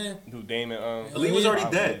that what you're saying? Who Dame and Aaliyah was already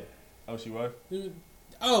dead. Oh, she was.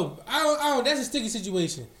 Oh, I don't. That's a sticky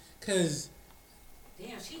situation, cause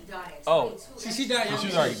Damn, she died at Oh, 22. she died. She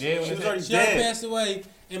was already dead when She was it already she already dead. passed away,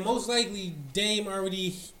 and most likely Dame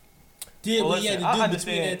already did what he had I to do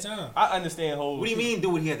understand. between that time. I understand whole. What do you mean do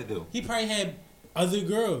what he had to do? He probably had other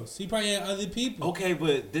girls. He probably had other people. Okay,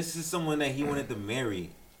 but this is someone that he wanted to marry.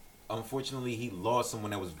 Unfortunately, he lost someone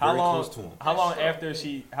that was How very long? close to him. How long after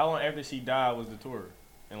she? How long after she died was the tour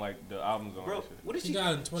and like the albums on Bro, that shit? what did She she?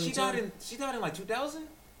 died in 2010. She died in like 2000.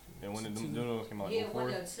 And when the those came out, Yeah, before.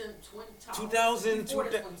 when the Twin Towers. 2000, Before the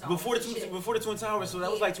Twin Towers. before the Twin Towers, so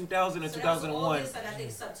that was like 2000 or So that was 2001. August, and I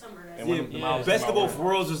think September. That's And Yeah, when the Yeah. albums Best came of out, Both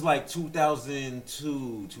Worlds was like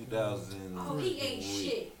 2002, 2000. Oh, he ain't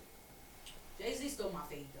shit. Jay-Z stole my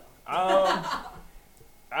fade though.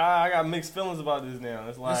 I got mixed feelings about this now.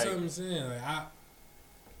 It's That's like what I'm saying. Like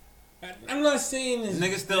I'm not saying this.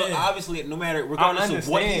 Nigga still bad. obviously no matter regardless of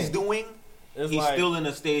what understand. he's doing, it's he's like, still in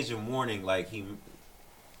a stage of mourning. Like he,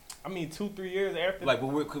 I mean, 2-3 years after. like, but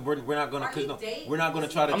we're not gonna Are he no, dating? we're not gonna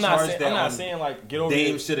try to I'm not charge saying. that I'm not on saying like get over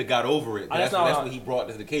Dame it. should have got over it. That's That's, not that's how- what he brought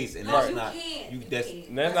to the case, and No, that's you not can't. you. You That's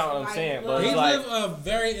can't. That's not what I'm why saying, you but love He it's him. like- live a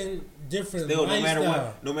very different still no matter lifestyle.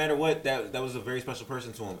 what, no matter what. That was a very special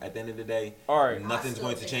person to him. At the end of the day, All right, nothing's still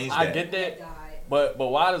going to think change I that. get that, guy. but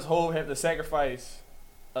why does Hov have to sacrifice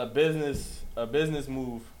a business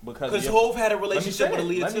move because Because of Hove had a Let me relationship with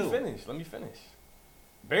finish. Aaliyah Let too. me finish.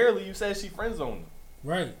 Barely, you said she friend zoned him,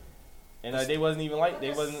 Right. and they wasn't even like But they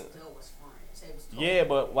that wasn't. Still was friends. It was Yeah,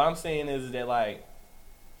 but what I'm saying is that like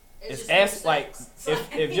it's just as no like sex.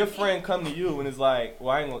 if your friend come to you and it's like,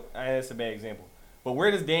 well, that's a bad example, but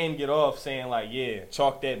where does Dame get off saying like, yeah,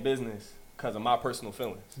 chalk that business because of my personal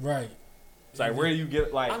feelings? Right. It's like, where do you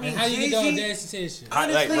get like? I mean, And how you get all Jay-Z- that attention?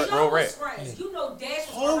 Honestly, like, Y'all real was rap. friends. You know, Dash was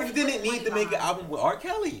Hove already didn't putting need money to make an behind album with R.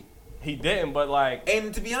 Kelly. He didn't, but like,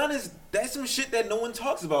 And to be honest, that's some shit that no one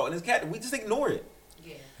talks about in this cat. We just ignore it.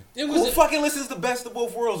 it. Yeah. It Who was a, fucking listens to Best of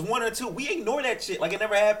Both Worlds 1 or 2? We ignore that shit like it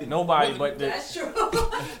never happened. nobody. But That's true.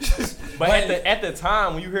 at the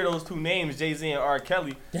time when you hear those two names, Jay-Z and R.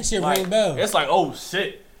 Kelly, that shit like, ring bells. it's like, oh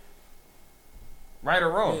shit, right or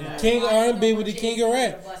wrong. Yeah. King R&B with the King of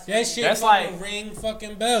Rap. That shit That's fucking like- ring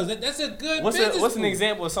fucking bells. That's a good What's business an move.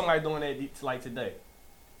 example of somebody doing that like today?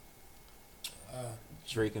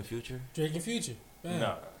 Drake and Future? Drake and Future. No, Man.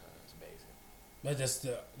 it's basic. But that's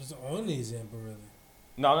the only example, really.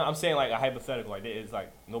 No, I'm saying like a hypothetical. Like it's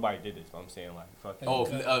like nobody did this, but I'm saying like fuck. it. Oh,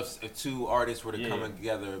 if two artists were to Yeah. come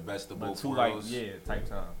together, Best of But Both two like Worlds. type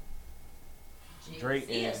time. Drake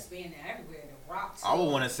He and- is spinning everywhere. The rock. I would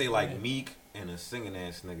want to say like Yeah. Meek and a singing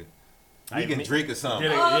ass nigga. Like Meek and Drake or something.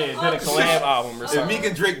 Did a collab album or If something. Meek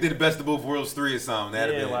and Drake did the Best of Both Worlds 3 or something,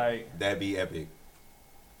 Yeah, that'd be epic.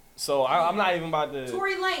 So I'm not even about to.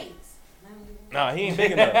 Tory Lanez. Nah, he ain't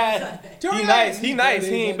big enough. Tory He nice. Lanez- He nice. He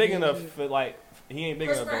Tory ain't big Lanez- enough for like. He ain't big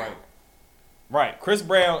Chris enough to Brown. like. Right, Chris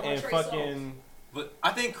Brown and Trey fucking But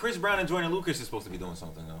I think Chris Brown and Jordan Lucas is supposed to be doing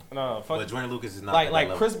something though. no fuck But Jordan Lucas is not like at that like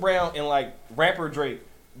level. Chris Brown and like rapper Drake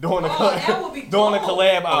doing a that would be doing a dope.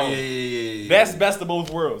 collab Oh album. yeah. That's best of both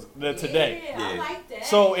worlds today. Yeah, I Yeah. like that.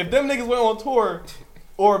 So if them niggas went on tour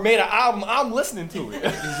or made an album, I'm listening to it.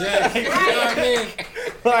 Exactly. You know what I mean?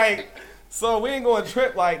 Like, so we ain't going to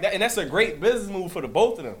trip like that, and that's a great business move for the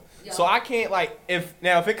both of them. Yeah. So I can't like if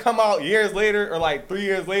it come out years later or like 3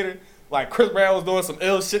 years later, like Chris Brown was doing some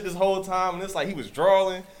ill shit this whole time, and it's like he was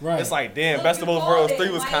drawing. Right. It's like damn, Look, Best you of Both called Worlds it. 3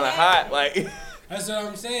 was Might kind of happen. hot. Like, That's what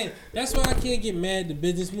I'm saying. That's why I can't get mad at the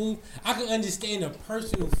business move. I can understand the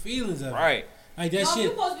personal feelings of it. right. Like that no, shit. you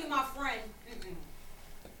supposed to be my friend. Mm-mm.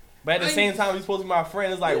 But at the same time, he's supposed to be my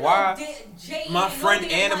friend. It's like You know, why? Jay my and friend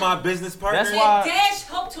Logan and like- my business partner. That's why- Dash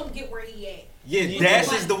helped him get where he at. Yeah, He Dash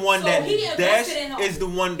did. is the one So that he invested Dash in him. is the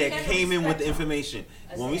one that He had to came in with the respect him. information.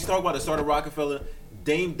 When we Exactly. talk about the start of Rockefeller,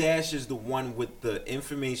 Dame Dash is the one with the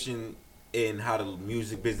information in how the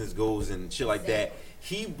music business goes and shit like that.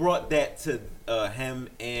 He brought that to him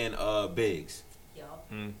and Biggs, Yup.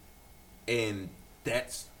 and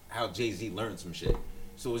that's how Jay-Z learned some shit.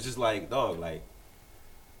 So it's just like, dog, like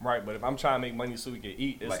Right, but if I'm trying to make money so we can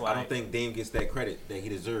eat, it's like I don't think Dame gets that credit that he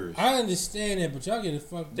deserves I understand that, but y'all get it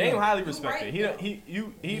fucked Dame up. highly You respected. right,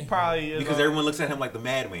 He probably is because everyone looks at him like the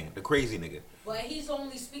madman, the crazy nigga. But he's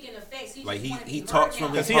only speaking the facts. He Like, just he- wanna be he heard talks now.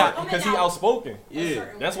 from his because heart. he outspoken. Yeah.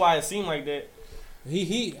 That's why it seemed like that.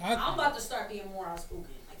 I'm about to start being more outspoken.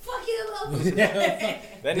 Like, fuck you, love. That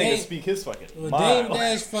nigga Dame- speak his fucking Well, mind. Dame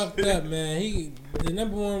Dash fucked up, man. The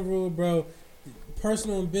number one rule, bro.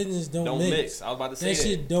 Personal and business don't mix. I was about to say That that.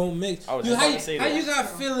 shit don't mix. I was You, just how about you, to say how that. you got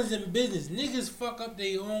feelings in business? Niggas fuck up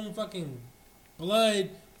their own fucking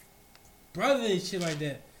blood brother and shit like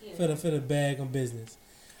that Yeah. for the bag on business.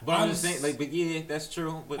 But I'm just saying, like, but yeah, that's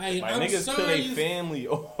true. But Like, Like I'm niggas kill sorry their you. family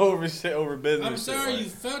over shit over business. I'm shit, sorry like. you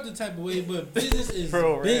felt the type of way, but business is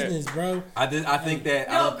Bro, right. business, bro. I think that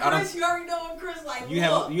No, I don't. Chris, you already know what Chris like. You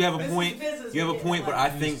have look, you have a this is point. business You have a again. point, but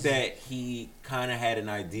Like, I think that he kind of had an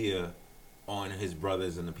idea on his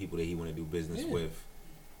brothers and the people that he want to do business Yeah. with,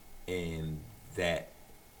 and that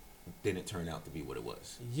didn't turn out to be what it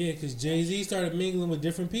was. Yeah, because Jay-Z started mingling with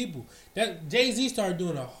different people. That Jay-Z started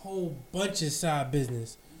doing a whole bunch of side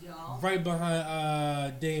business y'all. right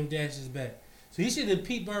behind Dame Dash's back. So he should have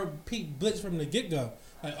peeped Blitz from the get-go.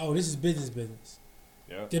 Like, oh, this is business.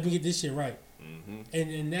 Yeah. Let me get this shit right. Mm-hmm.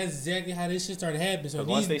 And that's exactly how this shit started happening. So Because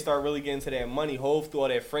once they these start really getting to that money, Hov threw all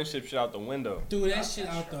that friendship shit out the window. threw that shit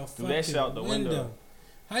out the fucking that shit out the window.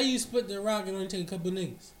 How you split the rock and only take a couple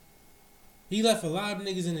niggas? He left a lot of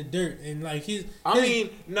niggas in the dirt, and like his.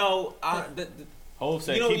 No, Hov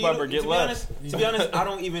said, you know, keep up or get to left. To be honest, I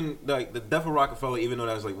don't even like the Death of Rockefeller. Even though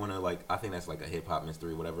that was like one of I think that's like a hip hop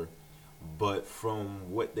mystery, whatever. But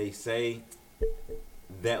from what they say,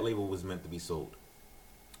 that label was meant to be sold,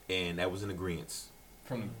 and that was an agreement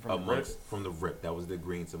From the rip. from the rip. That was the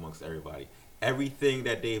agreement amongst everybody. Everything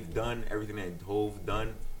that they've done, everything that Hov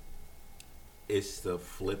done, is to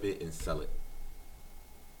flip it and sell it.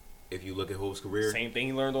 If you look at Hov's career, Same thing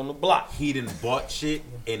he learned on the block. he done bought shit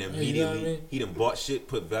and immediately You know what I mean? he done bought shit,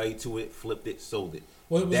 put value to it, flipped it, sold it.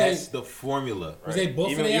 What was That's they? the formula. Was they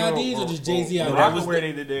both Even- of their even- IDs or just Jay Z No, IDs? that was where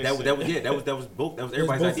they did their that shit. was that was both. That was It was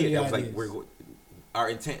everybody's both of idea. the That was like ideas. our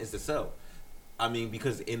intent is to sell. I mean,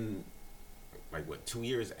 because in like 2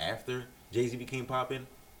 years after Jay-Z became popping,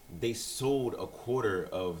 they sold a quarter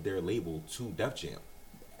of their label to Def Jam,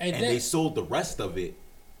 At and they that, sold the rest of it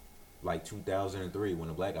like 2003 when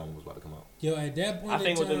the Black Album was about to come out. yo, at that point I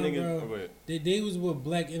think in what the time, niggas. bro, But they was what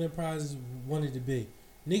Black Enterprises wanted to be.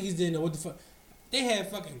 Niggas didn't know what the fuck. They had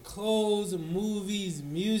fucking clothes, movies,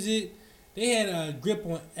 music. They had a grip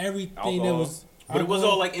on everything that Alcohol. was. But it was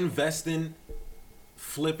alcohol. all like investing,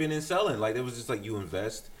 flipping, and selling. Like it was just like you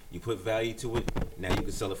invest, you put value to it. Now you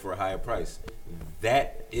can sell it for a higher price.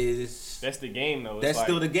 That's that's the game, though. It's that's like,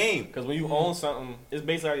 still the game. Because when you own something, it's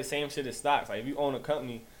basically like the same shit as stocks. Like if you own a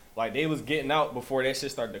company, like they was getting out before that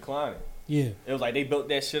shit started declining. Yeah. It was like they built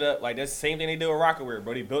that shit up. Like that's the same thing they did with Rockaware,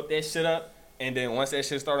 bro. They built that shit up, and then once that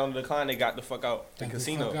shit started on the decline, they got the fuck out the Got the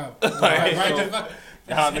casino. fuck out. Like, Right so- the fuck-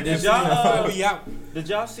 Nah, the Did casino. y'all, be out. did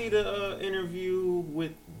y'all see the interview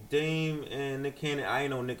with Dame and Nick Cannon? I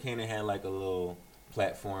didn't know Nick Cannon had like a little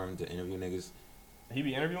platform to interview niggas. He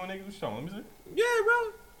be interviewing niggas. Show him. Let me see. Yeah,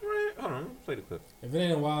 bro. Right, hold on, play the clip. If it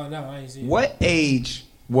ain't a while now, I ain't seen What age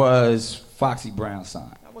was Foxy Brown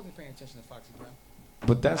signed? I wasn't paying attention to Foxy Brown.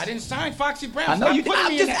 But that's I didn't sign Foxy Brown. I know Stop you. putting I'm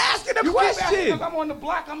me in just that. asking a You keep asking question. 'cause I'm on the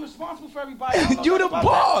block. I'm responsible for everybody. I don't know You the nothing about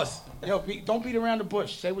boss. that. Yo, don't beat around the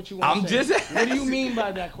bush. Say what you want I'm to say. just What do you asking. mean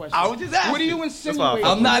by that question? I was just asking. What do you fine. insinuate?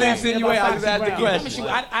 I'm not when you ask me insinuating. about I just Foxy asked the Brown? question.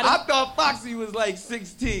 I thought Foxy was like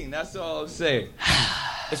 16. That's all I'm saying.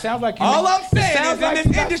 It sounds like you. All I'm saying sounds is like in you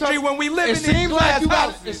this got industry, some- when we live It in these seems glass like you got.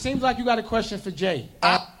 It houses. seems like you got a question for Jay.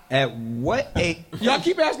 At what age? Y'all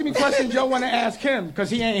keep asking me questions y'all want to ask him because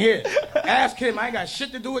he ain't here. Ask him. I ain't got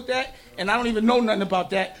shit to do with that, and I don't even know nothing about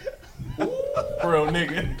that. Real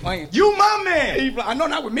nigga. Playing. You my man. I know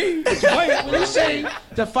not with me. But you playing. When you say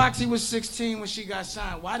that Foxy was 16 when she got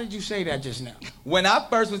signed, why did you say that just now? When I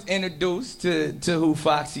first was introduced to who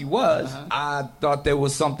Foxy was, I thought there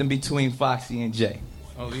was something between Foxy and Jay.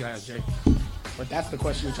 Oh yeah, Jay. But that's the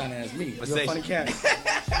question you're trying to ask me. But You're a say- funny cat.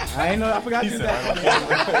 I ain't know. I forgot you did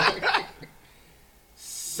that.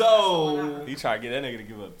 So He tried to get that nigga to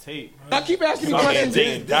give up tape. I keep asking me So I'm questions.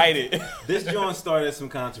 getting indicted. this joint started some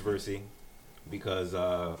controversy because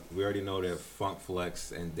we already know that Funk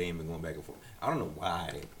Flex and Dame been going back and forth. I don't know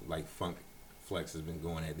why like Funk Flex has been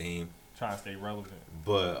going at Dame, Trying to stay relevant.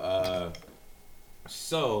 but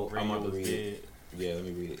so I'm Radio about to was read it. Yeah, let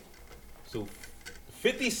me read it. So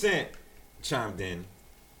 50 Cent chimed in.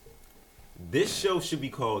 This show should be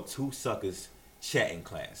called Two Suckers Chatting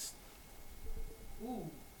Class.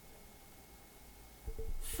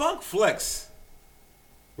 Funk Flex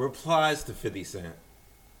replies to 50 Cent.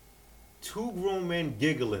 Two grown men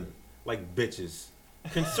giggling like bitches,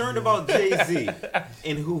 concerned about Jay-Z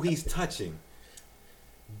and who he's touching.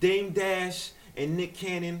 Dame Dash and Nick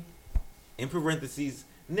Cannon, in parentheses,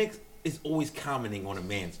 Nick is always commenting on a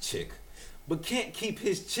man's chick, but can't keep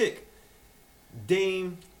his chick.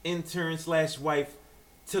 Dame, intern / wife,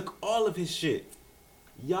 took all of his shit.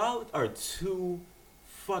 Y'all are too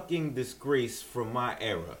fucking disgrace from my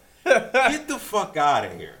era. Get the fuck out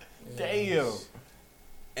of here. Damn.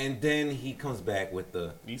 And then he comes back with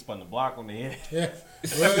the He spun the block on the head. Yeah.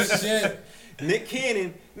 Real shit. Nick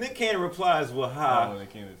Cannon replies, well, hi, Oh, they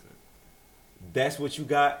can't listen. that's what you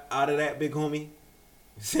got out of that, big homie?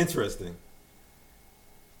 It's interesting.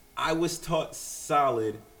 I was taught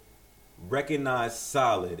solid, recognize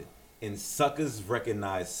solid, and suckers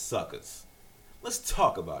recognize suckers. Let's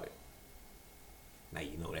talk about it. Now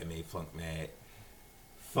you know that made Funk mad.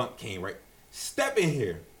 Funk came right. Step in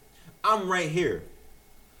here. I'm right here.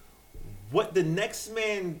 What the next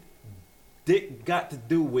man dick got to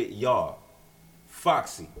do with y'all?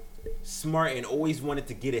 Foxy, smart and always wanted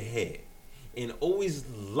to get ahead, and always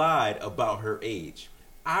lied about her age.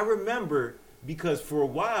 I remember because for a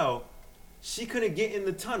while she couldn't get in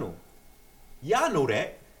the tunnel. Y'all know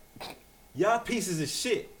that. Y'all pieces of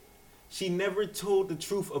shit. She never told the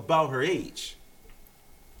truth about her age.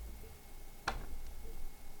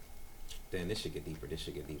 Damn, this should get deeper. These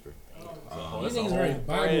that's niggas a writing whole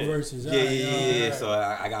Bible thread. verses. Yeah. So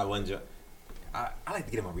I got one joke. I like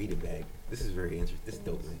to get in my reading bag. This is very interesting. This is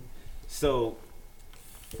dope, man. So,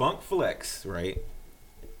 Funk Flex, right?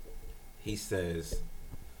 He says,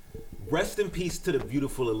 rest in peace to the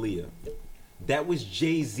beautiful Aaliyah. That was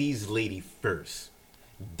Jay-Z's lady first.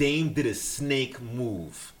 Dame did a snake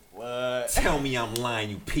move. What? Tell me I'm lying,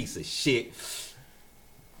 you piece of shit.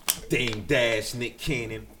 Dame Dash, Nick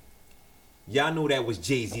Cannon. Y'all know that was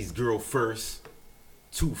Jay-Z's girl first.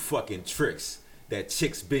 Two fucking tricks. That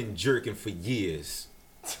chick's been jerking for years.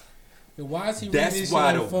 Why is he reading That's this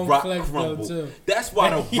why shit the on Funk rock Flex though, crumbled. too? That's why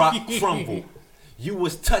the rock crumbled. You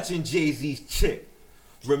was touching Jay-Z's chick.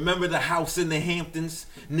 Remember the house in the Hamptons?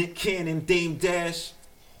 Nick Cannon, Dame Dash.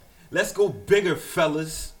 Let's go bigger,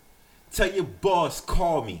 fellas. Tell your boss,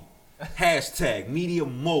 call me. Hashtag media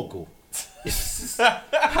mogul. Ha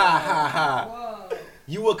ha ha. Whoa.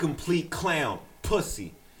 You a complete clown,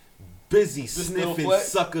 pussy, busy still sniffing, Flex?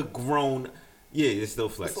 sucker grown. Yeah, it's still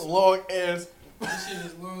Flex. It's a long ass. This shit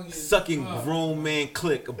is long as Sucking fuck. grown man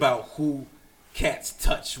click about who cats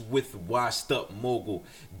touch with washed up mogul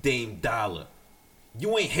Dame Dollar.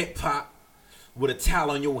 You ain't hip hop with a towel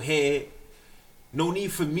on your head. No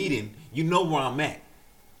need for meeting. You know where I'm at.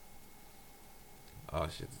 Oh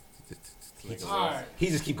shit. Alright. He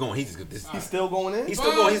just keep going. He's Still going in? He's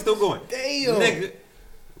still going. He's still going. Damn. Nigga,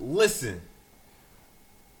 listen.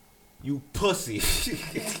 You pussy.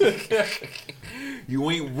 You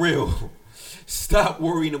ain't real. Stop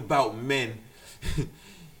worrying about men.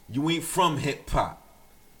 You ain't from hip hop.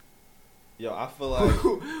 Yo, I feel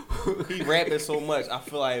like he rapping so much. I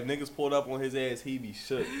feel like if niggas pulled up on his ass, he'd be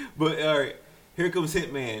shook. But all right, here comes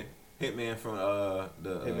Hitman. Hitman from the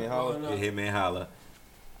Hitman Holla? Yeah, Hitman Holla.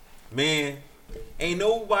 Man, ain't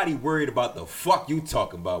nobody worried about the fuck you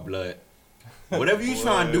talking about, blood. Whatever you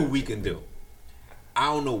trying to do, we can do. I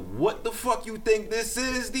don't know what the fuck you think this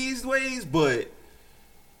is these ways, but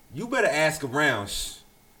you better ask around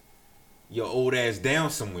your old ass down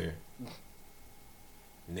somewhere.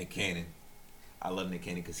 Nick Cannon. I love Nick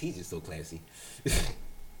Cannon because he's just so classy.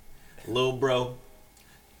 Little bro.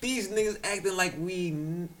 These niggas acting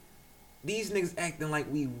like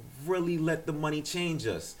we really let the money change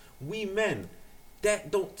us. We men. That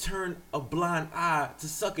don't turn a blind eye to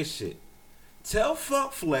sucker shit. Tell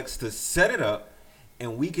Funk Flex to set it up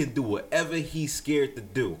and we can do whatever he's scared to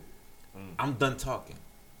do. I'm done talking.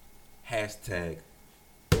 Hashtag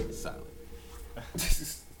solid. Oh shit.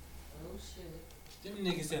 Them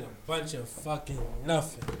niggas said a bunch of fucking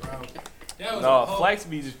nothing, bro. That was No, Flex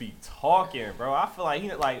just be talking, bro. I feel like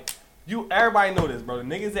everybody know this, bro. The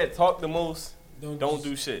niggas that talk the most don't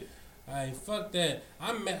do shit. Alright, fuck that.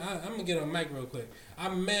 I'm mad. I'm gonna get on mic real quick.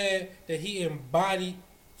 I'm mad that he embodied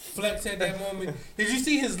Flex at that moment. Did you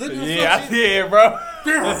see his lip? Yeah, I did, bro.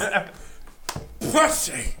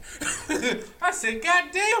 Pussy. I said, God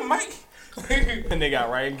damn, Mike. And they got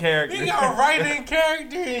right in character. He got right in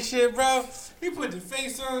character and shit, bro. He put the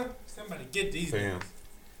face on. Somebody get these. Fam,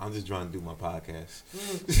 I'm just trying to do my podcast.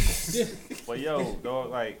 But yo, dog,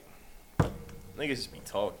 like, niggas just be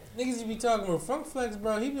talking. Niggas just be talking about Funk Flex,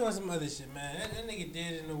 bro. He be on some other shit, man. That nigga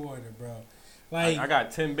dead in the water, bro. Like, I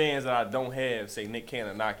got 10 bands that I don't have say Nick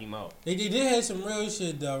Cannon knock him out. They did have some real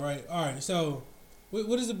shit, though, right? All right, so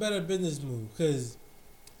what is a better business move? Because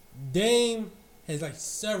Dame has, like,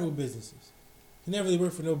 several businesses. He never really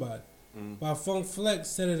worked for nobody. While Funk Flex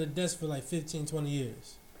sat at a desk for, like, 15, 20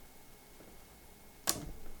 years.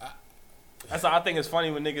 That's why I think it's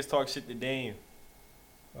funny when niggas talk shit to Dame.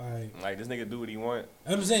 All right. Like, this nigga do what he want.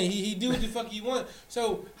 I'm saying he do what the fuck he want.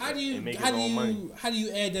 So how do you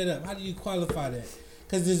add that up? How do you qualify that?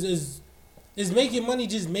 Because is making money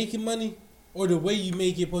just making money, or the way you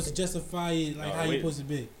make it supposed to justify it, like how you supposed to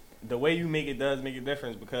be? The way you make it does make a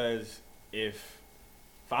difference, because if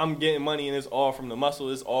I'm getting money and it's all from the muscle,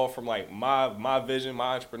 it's all from like my vision,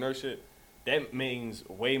 my entrepreneurship, that means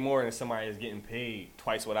way more than somebody that's getting paid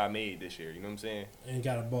twice what I made this year. You know what I'm saying? And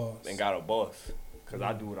got a boss. Because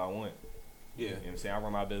I do what I want. Yeah. You know what I'm saying? I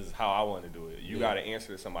run my business how I want to do it. You got to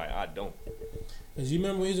answer to somebody. I don't. Because you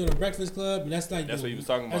remember when he was on the Breakfast Club? And that's what he was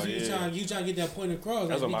talking about, you trying to get that point across.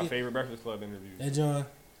 That's like, one of my favorite Breakfast Club interviews. That John.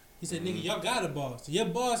 He said, nigga, y'all got a boss. Your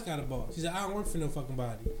boss got a boss. He said, I don't work for no fucking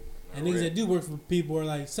body. And niggas that do work for people are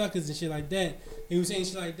like suckers and shit like that. He was saying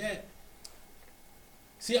shit like that.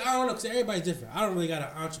 See, I don't know, because everybody's different. I don't really got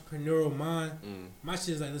an entrepreneurial mind. My shit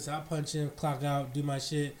is like, listen, I punch in, clock out, do my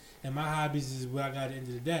shit, and my hobbies is what I got at the end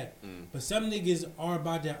of the day. But some niggas are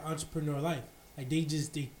about that entrepreneur life. Like,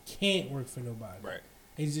 they can't work for nobody. Right.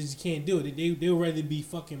 They just can't do it. They'll rather be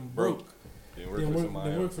fucking broke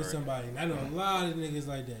than work for somebody. And I know a lot of niggas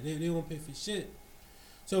like that. They won't pay for shit.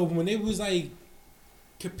 So when they was like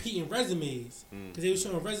competing resumes, because they was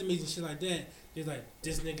showing resumes and shit like that, they was like,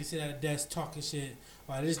 this nigga sit at a desk talking shit.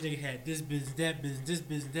 Wow, this nigga had this business, that business, this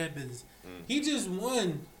business, that business. He just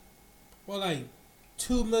won, like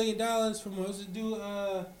 $2 million from what was the dude,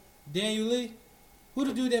 Daniel Lee? Who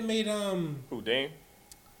the dude that made Who, Dame?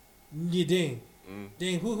 Yeah, Dame.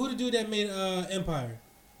 Dame. Who the dude that made Empire?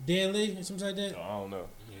 Dan Lee or something like that? I don't know.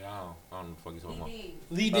 Yeah, I don't know what the fuck you talking about.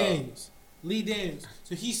 Lee Daniels. Lee Daniels.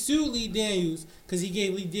 So he sued Lee Daniels because he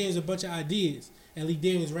gave Lee Daniels a bunch of ideas, and Lee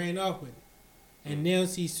Daniels ran off with it. And now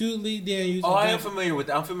he sued Lee Daniels. Oh, I'm familiar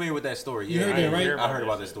with that story. Yeah, you heard that, right? I heard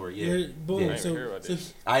about that story. Yeah. Boom. Yeah.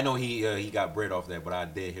 I know he got bread off that, but I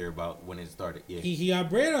did hear about when it started. Yeah. He got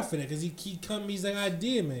bread off of that because he's like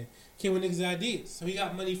idea man. Came with niggas' ideas, so he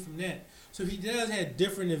got money from that. So he does have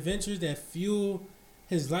different adventures that fuel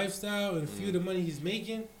his lifestyle and fuel the money he's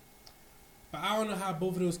making. But I don't know how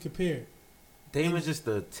both of those compare. Damon's just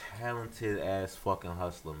a talented ass fucking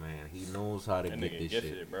hustler, man. He knows how to get this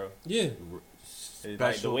shit, bro. Yeah.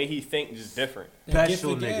 Like the way he think just different.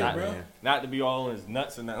 Special nigga, bro. Not to be all in his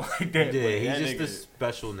nuts and nothing like that. Yeah, he's just a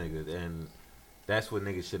special nigga, and that's what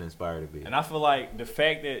niggas should inspire to be. And I feel like the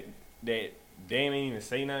fact that Dame ain't even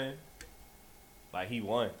say nothing, like he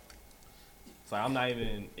won. It's like I'm not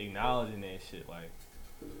even acknowledging that shit, like,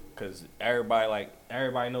 cause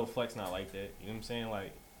everybody know Flex not like that. You know what I'm saying?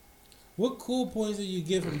 Like, what cool points did you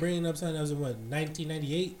get from bringing up something that was in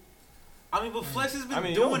 1998? I mean, but Flex has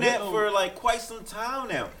been doing that for like quite some time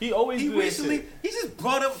now. He recently just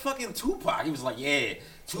brought up fucking Tupac. He was like, yeah,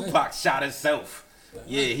 Tupac shot himself.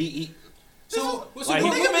 Yeah, he. So like,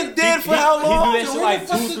 nigga been dead for how long? He do that shit like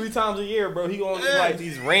 2-3 times a year, bro. He on like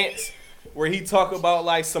these rants where he talk about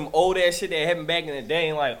like some old ass shit that happened back in the day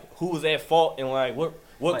and like who was at fault and like what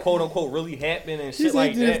Like- quote unquote really happened and He shit said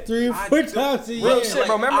like this that. 3 or 4 times a year. Real shit,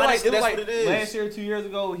 bro. Remember honestly, like it was that's like what it is. last year, 2 years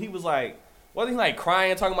ago, he was like, wasn't he like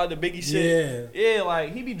crying talking about the Biggie shit? Yeah,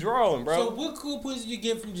 like he be drawing, bro. So what cool points did you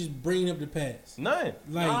get from just bringing up the past? None.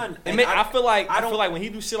 Like, None. It make, I feel like I don't- when he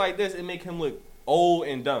do shit like this, it make him look old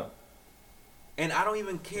and dumb And I don't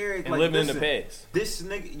even care. and like, living in listen, the past. This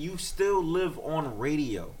nigga, you still live on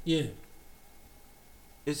radio. yeah,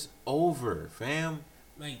 It's over, fam.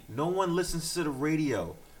 like No one listens to the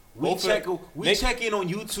radio. We Both check of- we Nick- check in on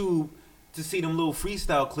YouTube to see them little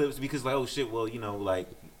freestyle clips because like, oh shit, well, you know, like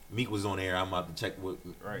Meek was on air. I'm about to check what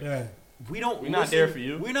Right. yeah. we don't. We not there for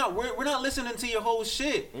you. We're not listening to your whole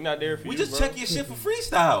shit. We not there for We you. just bro. check your shit for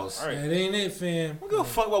freestyles. All right. That ain't it, fam. We don't give a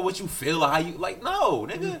fuck about what you feel or how you like. No,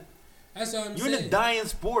 nigga, That's all I'm you're in saying. a dying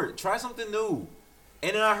sport. Try something new.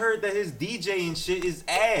 And then I heard that his DJ and shit is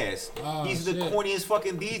ass. Oh, He's the shit. corniest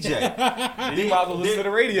fucking DJ. You might as well listen to the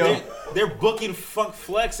radio. They're booking Funk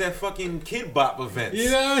Flex at fucking Kid Bop events.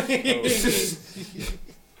 You know what I mean?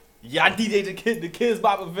 Yeah, I DJ the Kids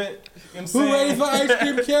Bop event. You know what I'm Who ready saying? for ice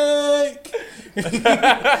cream cake?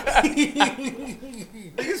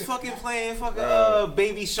 Niggas fucking playing fucking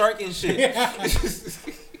Baby Shark and shit.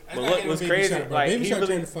 But look, what's crazy? Like Baby he Shark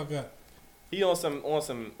really turned the fuck up. he on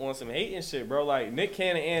some hating shit, bro. Like Nick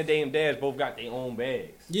Cannon and Dame Dash both got their own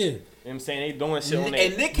bags. Yeah. You know what I'm saying? They doing shit on And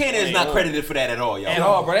their Nick Cannon is not credited for that at all, at y'all.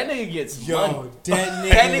 all, bro. That nigga gets money. Yo, that nigga,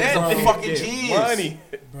 That nigga's bro, a fucking Gets genius. money.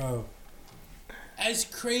 bro. It's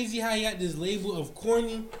crazy how he got this label of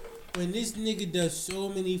corny when this nigga does so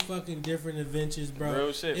many fucking different adventures, bro.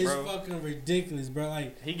 Real shit, it's bro. fucking ridiculous, bro.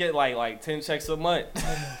 Like, He get like 10 checks a month.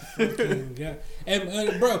 fucking God.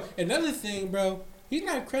 And bro, another thing, bro, he's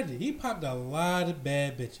not credited. He popped a lot of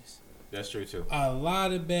bad bitches. That's true too. A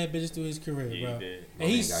lot of bad bitches through his career, He bro. did. And My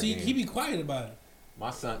man got game. he be quiet about it.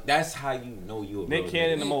 My son, that's how you know you a Nick real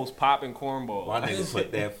Cannon, nigga. the most popping cornball. My nigga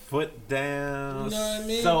put that foot down. You know what I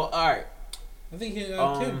mean? So all right, I think he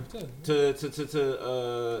Kim too.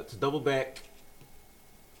 to double back.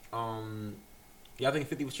 Y'all think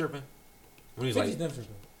 50 was tripping when he was 50's like, never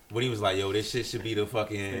tripping. when he was like, yo, this shit should be the Nigga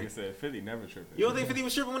fucking. said 50 never tripping. You don't think 50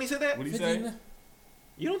 was tripping when he said that? What do you 50 say? ne-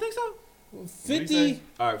 You don't think so? 50.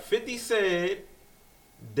 All right, 50 said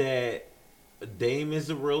that Dame is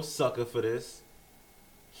a real sucker for this.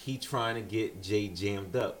 He trying to get Jay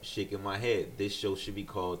jammed up. Shaking my head. This show should be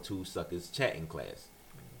called Two Suckers Chatting Class.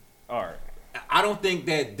 All right. I don't think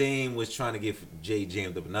that Dame was trying to get Jay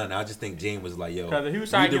jammed up or nothing. I just think James was like, yo, 'Cause if he was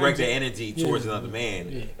trying to get redirect him the jam- energy Yeah. towards another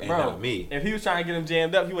man Yeah. and Bro, not me. if he was trying to get him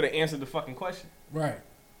jammed up, he would have answered the fucking question. Right.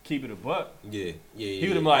 Keep it a buck. Yeah. He would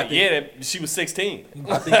have been like, that she was 16.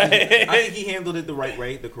 I think he handled it the right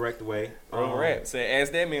way, the correct way. Real rap. Said,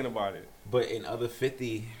 ask that man about it. But in other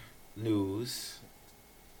 50 news,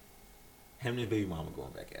 him and his baby mama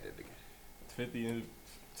going back at it again. 50 and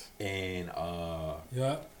And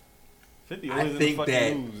Yeah. 50 I always in think the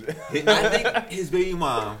fucking news. I think his baby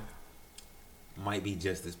mom might be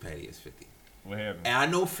just as petty as 50. What happened? And I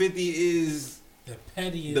know 50 is The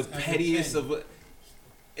pettiest. the pettiest of.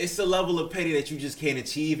 It's a level of petty that you just can't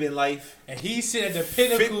achieve in life. And he said at the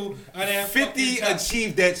pinnacle of that 50 fucking top.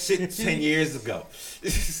 achieved that shit 10 years ago. He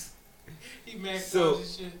maxed So- out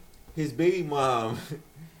his shit. His baby mom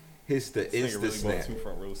hits the This nigga Insta really snap. bought 2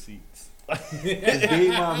 front row seats. His baby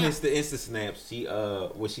mom hits the Insta snap. She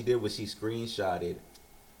what she did was she screenshotted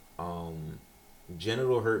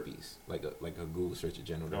genital herpes, like a Google search of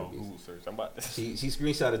genital No, herpes. Google search. I'm about to. She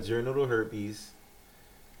screenshotted genital herpes,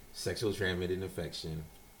 sexual transmitted infection,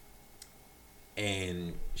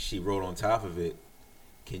 and she wrote on top of it,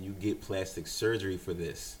 "Can you get plastic surgery for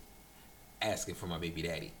this? Asking for my baby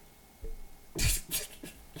daddy."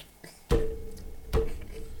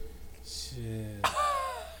 Shit.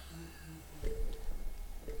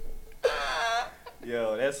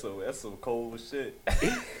 Yo, that's some cold shit.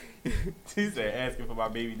 He said asking for my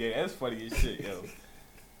baby daddy. That's funny as shit, yo.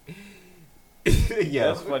 Yeah,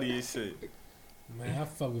 That's funny as shit. Man, I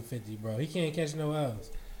fuck with 50, bro. He can't catch no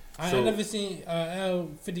L's. I So- never seen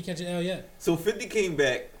 50 catch an L yet. So 50 came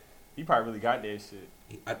back. He probably really got that shit.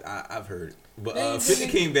 I've heard, but They 50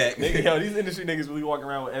 really- came back. Nigga, yo, these industry niggas really walking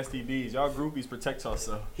around with STDs. Y'all groupies protect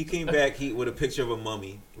yourself. He came back with a picture of a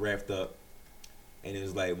mummy wrapped up, and it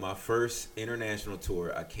was like my first international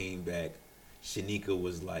tour. I came back. Shanika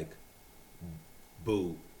was like,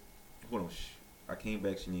 "Boo." Hold on. I came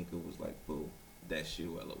back. Shanika was like, "Boo, that's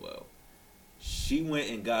you, LOL." She went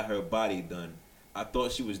and got her body done. I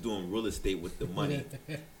thought she was doing real estate with the money.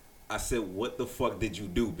 I said, "What the fuck did you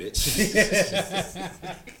do, bitch?"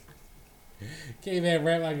 Came back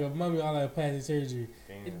rap like a mummy all that plastic surgery.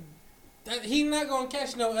 Damn. He not gonna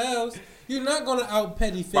catch no L's. You're not gonna out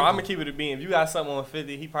petty 50. Bro, I'm gonna keep it a beam. If you got something on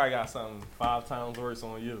 50, he probably got something 5 times worse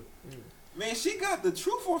on you. Man, she got the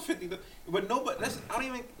truth on 50, but nobody.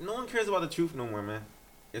 No one cares about the truth no more, man.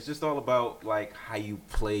 It's just all about like how you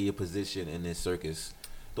play your position in this circus.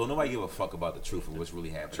 Don't nobody give a fuck about the truth of what's really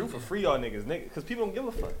happening. Truth for free, y'all niggas, because people don't give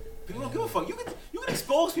a fuck. People don't give a fuck. You can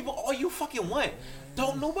expose people all you fucking want.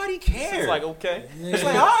 Don't nobody care. It's like okay. It's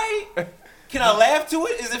like all right. Can I laugh to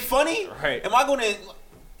it? Is it funny? Right. Am I gonna?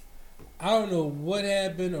 I don't know what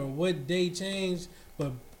happened or what day changed,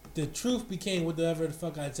 but the truth became whatever the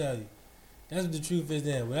fuck I tell you. That's what the truth is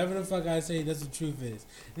then. Whatever the fuck I say, that's what the truth is.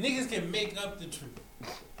 Niggas can make up the truth.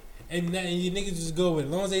 And you niggas just go with it.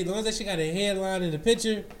 As long as that shit got a headline in the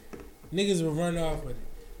picture, niggas will run off with it.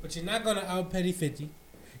 But you're not gonna out petty 50.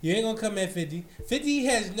 You ain't gonna come at 50. 50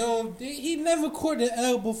 has no, he never caught the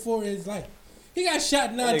L before in his life. He got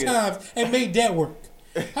shot 9 times and made that work.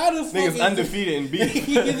 How the fuck niggas undefeated in beef.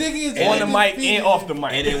 On the mic and off the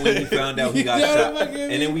mic. And then when he found out he got shot,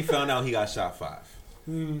 and then we found out he got shot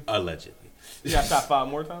 5. Allegedly. He got shot 5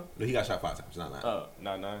 more times? No, he got shot 5 times, not 9. Oh,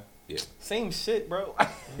 not 9. Yeah. Same shit, bro.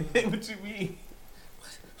 What you mean?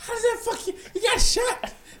 How does that fucking... He got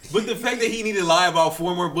shot. But the fact that he needed to lie about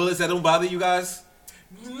 4 more bullets, that don't bother you guys?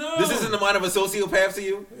 No. This isn't the mind of a sociopath to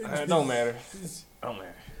you? It don't matter. Don't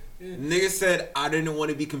matter. Nigga said, I didn't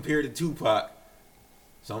want to be compared to Tupac.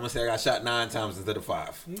 So I'm going to say I got shot 9 times instead of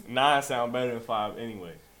 5. 9 sound better than 5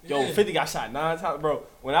 anyway. Yo, Yeah. 50 got shot 9 times, bro.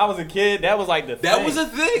 When I was a kid, that was like the That thing. was a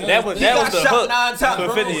thing. That was he got the shot hook. 9 times.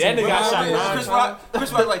 So 50, that nigga got shot 9 Chris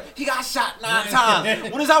times. Rock like, he got shot 9 times.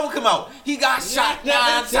 When does that one come out? He got shot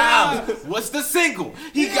 9 times. What's the single?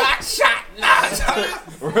 He got shot 9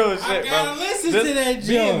 times. Real shit, I gotta bro. listen Just to that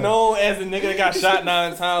being joke. known as a nigga that got shot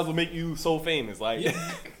 9 times will make you so famous. Like,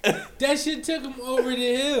 That shit took him over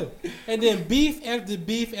the hill. And then beef after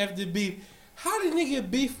beef after beef. How did nigga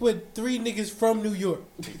beef with 3 niggas from New York?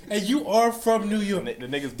 And you are from New York. the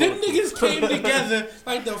niggas Them bulletproof. niggas came together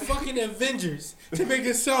like the fucking Avengers to make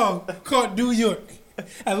a song called New York.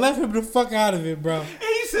 I left him the fuck out of it, bro. And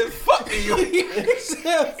he said, fuck New York. He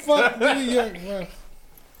said, fuck New York, bro.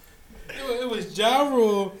 It was Ja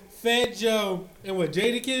Rule, Fat Joe, and what,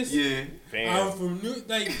 Jadakiss? Yeah. Damn. I'm from New...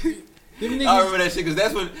 Like, them niggas... I remember that shit because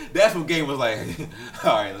that's when Game was like,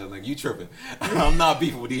 all right, look, you tripping. I'm not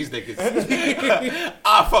beefing with these niggas.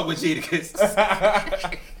 I fuck with Jadakiss.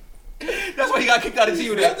 That's why he got kicked out of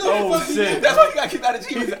G-Unit. Oh, shit. That's why he got kicked out of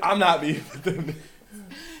G-Unit. I'm not beefing with them.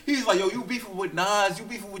 He's like, yo, you beefing with Nas, you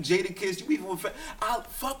beefing with Jadakiss, you beefing with... I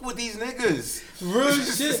fuck with these niggas. Real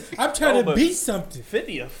shit. I'm trying to beat something.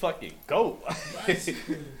 50 a fucking goat.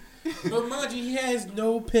 But mind you, he has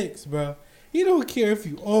no picks, bro. He don't care if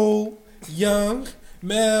you old, young,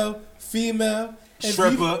 male, female.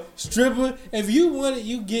 Stripper. If you want it,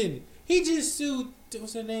 you get it. He just sued,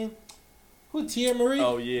 what's her name? Who, Tia Marie?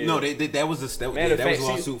 Oh, yeah. No, that was a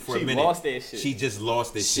lawsuit for a minute. She lost that shit. She just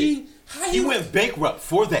lost that shit. How He went bankrupt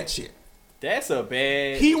for that shit. That's a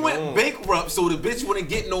bad He went bankrupt so the bitch wouldn't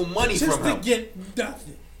get no money just from him. to get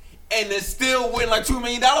nothing. And it still went like $2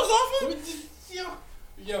 million off him?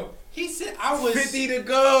 Yo, he said I was 50 to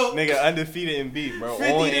go. Nigga undefeated in beat, bro.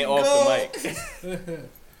 50 On to and go. off the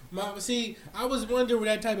mic. See, I was wondering where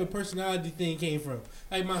that type of personality thing came from.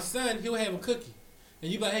 Like my son, he'll have a cookie,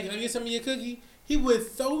 and you be like, "Hey, can I get some of your cookie?" He would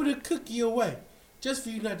throw the cookie away just for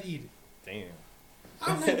you not to eat it. Damn.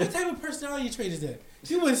 I'm like, what type of personality trait is that?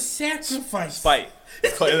 He would sacrifice. Spite.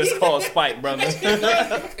 It's called spite, brother.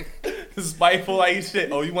 Spiteful like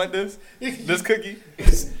shit. Oh, you want this? This cookie?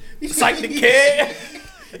 Psych the kid.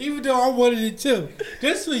 Even though I wanted it too.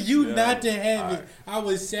 Just for you not to have it, I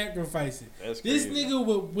would sacrifice it. That's This crazy.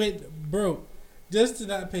 nigga went broke just to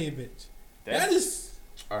not pay a bitch. That is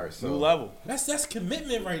All right, so new level. that's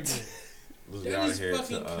commitment right there. let's get That out is of here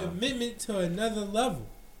fucking to commitment to another level.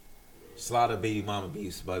 it's a lot of baby mama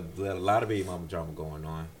beefs, but a lot of baby mama drama going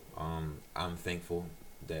on. I'm thankful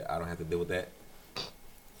that I don't have to deal with that.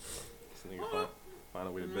 This nigga find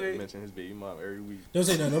a way to mention his baby mom every week. Don't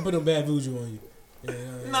say nothing. Don't put no bad voodoo on you.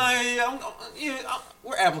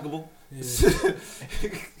 We're applicable. Yeah.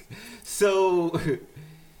 So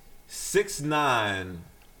 6ix9ine,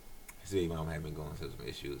 his baby mom had been going through some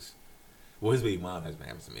issues. Well, his baby mom has been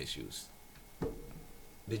having some issues.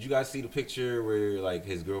 Did you guys see the picture where like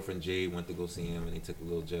his girlfriend Jade went to go see him and they took a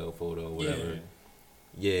little jail photo or whatever?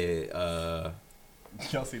 Yeah.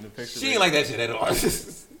 Y'all seen the picture? She ain't like that shit at all.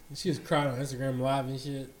 She was crying on Instagram Live and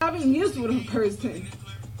shit. 7 years with a person.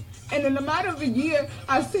 And in a matter of a year,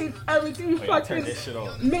 I saved everything turn this shit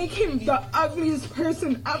off. make him the ugliest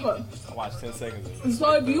person ever. I watched 10 seconds of it.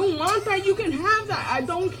 So if you want that, you can have that. I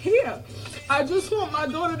don't care. I just want my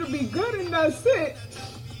daughter to be good and that's it.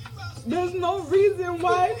 There's no reason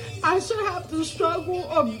why I should have to struggle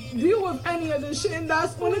or deal with any of this shit. And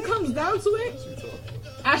that's when it comes down to it.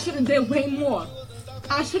 I should have did way more.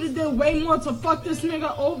 I should have did way more to fuck this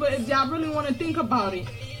nigga over if y'all really want to think about it.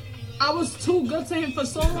 I was too good to him for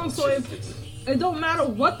so long, so it don't matter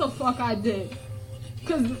what the fuck I did.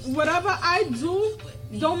 Cause whatever I do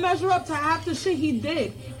don't measure up to half the shit he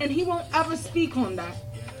did. And he won't ever speak on that.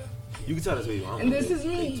 You can tell this baby. And this is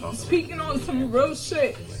me speaking on some real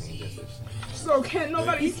shit. So can't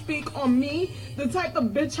nobody speak on me, the type of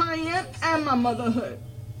bitch I am, and my motherhood.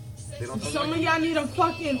 Some of y'all need to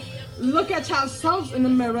fucking look at yourselves in the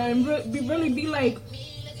mirror and really be like.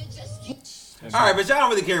 All right, but y'all don't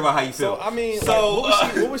really care about how you feel. So I mean, so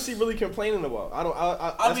what was she really complaining about?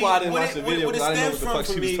 That's why I didn't watch the video because I didn't know what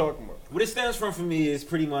the fuck she was talking about. What it stems from for me is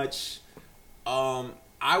pretty much, I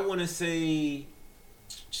want to say,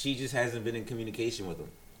 she just hasn't been in communication with him,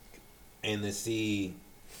 and to see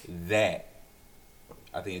that,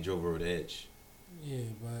 I think it drove her over the edge. Yeah,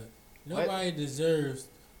 but nobody deserves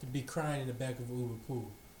to be crying in the back of an Uber pool.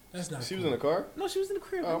 That's not. She cool. was in the car. No, she was in the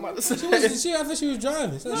crib. Oh, I'm about to say. I thought she was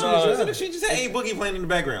driving. She just had A Boogie playing in the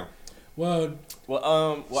background. Well, she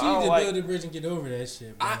I need to build the bridge and get over that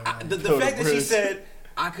shit. Bro. The fact that she said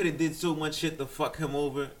I could have did so much shit to fuck him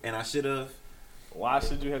over, and I should have. Why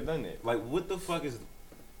should you have done that? Like, what the fuck is?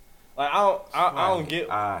 Like, I don't get.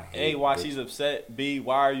 A, why bitch. she's upset. B,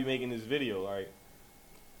 why are you making this video?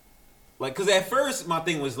 Like, cause at first my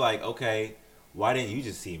thing was like, okay, why didn't you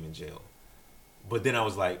just see him in jail? But then I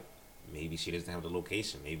was like, maybe she doesn't have the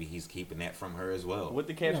location. Maybe he's keeping that from her as well. What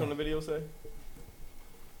the caption on the video say?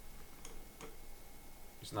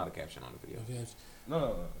 It's not a caption on the video. Okay.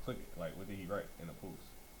 No. Click it. Like, what did he write in the post?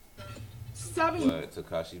 But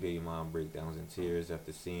Tekashi's baby mom breakdowns in tears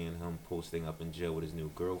after seeing him posting up in jail with his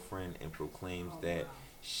new girlfriend and proclaims that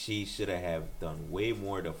she should have done way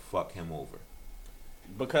more to fuck him over.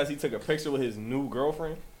 Because he took a picture with his new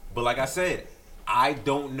girlfriend? But like I said, I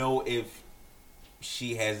don't know if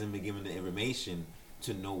she hasn't been given the information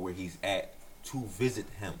to know where he's at to visit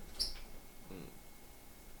him.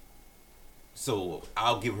 So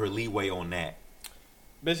I'll give her leeway on that.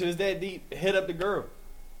 Bitch, is that deep? Hit up the girl.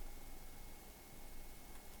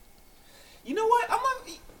 You know what? I'm gonna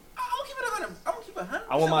keep it 100. I'm gonna keep it 100.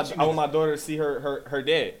 I want my daughter to see her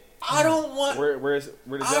dad. I don't want. Where's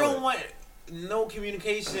I don't want no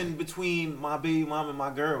communication between my baby mom and my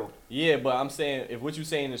girl. Yeah, but I'm saying if what you're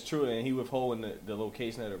saying is true and he withholding the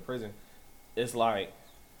location of the prison, it's like,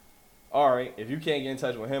 all right, if you can't get in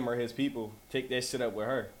touch with him or his people, take that shit up with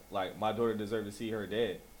her. Like, my daughter deserves to see her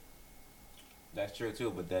dad. That's true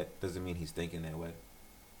too, but that doesn't mean he's thinking that way.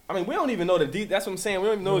 I mean, we don't even know the that's what I'm saying. We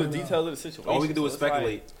don't even know the details of the situation. All we can do is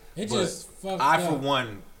speculate. It just fucked I, up. for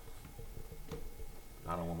one,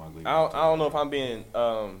 I don't want my baby. I don't know if I'm being,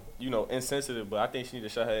 insensitive, but I think she need to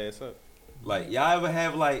shut her ass up. Like, y'all ever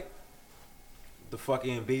have like the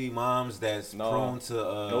fucking baby moms that's prone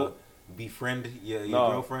to befriend your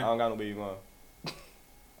girlfriend? I don't got no baby mom.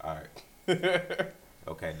 All right.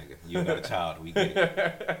 Okay, nigga, you got a child. We get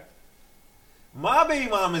it. My baby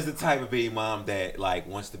mom is the type of baby mom that like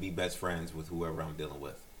wants to be best friends with whoever I'm dealing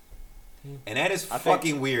with, and that is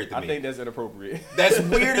fucking weird to me. I think that's inappropriate. That's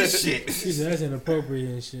weird as shit. She said that's inappropriate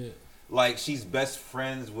and shit. Like, she's best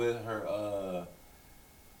friends with her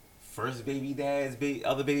first baby dad's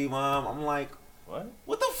other baby mom. I'm like,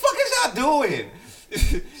 what the fuck is y'all doing?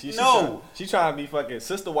 She trying to be fucking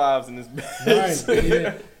sister wives in this bitch. Right,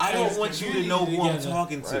 yeah. I don't want you to know who I'm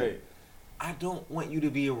talking to. Right. I don't want you to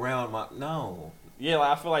be around my Yeah,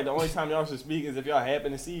 like, I feel like the only time y'all should speak is if y'all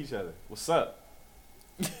happen to see each other. What's up?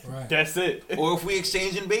 Right. That's it. Or if we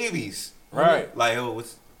exchanging babies. Right. Like, you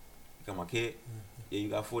got my kid? Yeah, you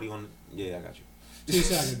got 40 on. Yeah, I got you.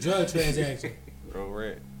 She's like a drug transaction. Real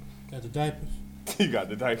red. Got the diapers. You got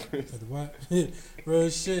the diapers. Got the what? Real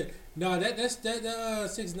shit. No, that's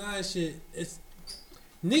 6ix9ine shit. It's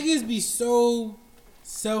niggas be so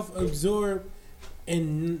self-absorbed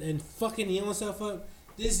and fucking your own self up.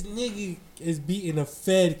 This nigga is beating a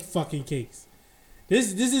Fed fucking case.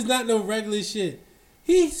 This is not no regular shit.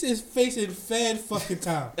 He is facing Fed fucking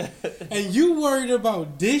time. And you worried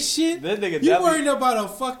about this shit? This nigga you worried about a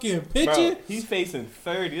fucking picture? Bro, he's facing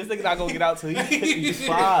 30. This nigga not gonna get out till he's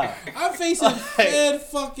 55. I'm facing Fed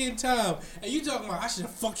fucking time. And you talking about I should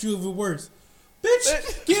have fucked you even worse.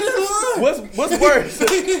 Bitch, get in line. What's worse?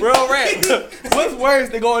 Real rap. What's worse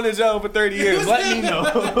than going to jail for 30 years? Let me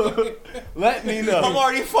know. Let me know. I'm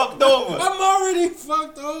already fucked over.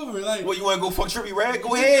 Like, what, you want to go fuck Trippie Redd?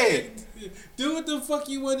 Go ahead. Do what the fuck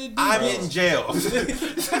you want to do. I'm in jail.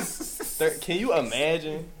 Can you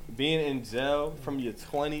imagine being in jail from your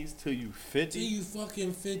 20s till you 50. Till you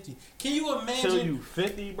fucking 50. Can you imagine? Till you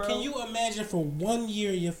 50, bro. Can you imagine for 1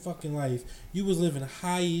 year of your fucking life, you was living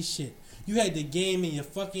high as shit. You had the game in your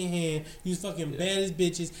fucking hand. You was fucking bad as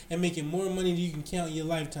bitches and making more money than you can count in your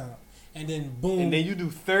lifetime. And then boom. And then you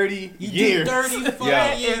do 30 You years. do 30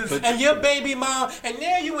 fucking years. And your baby mom. And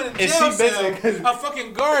now you in a And jail she cell. busy. A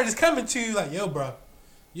fucking guard is coming to you like, yo, bro.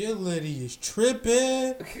 Your lady is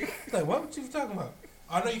tripping. Like, what you talking about?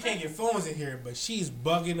 I know you can't get phones in here, but she's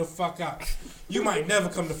bugging the fuck out. You might never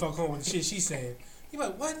come the fuck home with the shit she's saying. You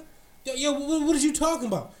like, what? Yo, what is you talking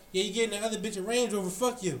about? Yeah, you getting the other bitch a Range Rover,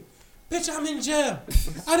 fuck you. Bitch, I'm in jail.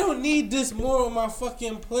 I don't need this more on my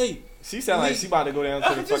fucking plate. She sound like she about to go down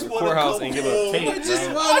to the fucking courthouse and give a tape. I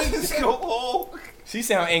just want to go home. She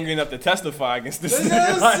sound angry enough to testify against this That's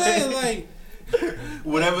nigga. what I'm saying.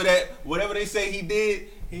 Like, whatever they say he did,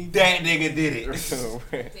 that nigga did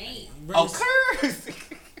it. Damn. Oh, curse.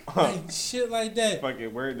 like shit like that.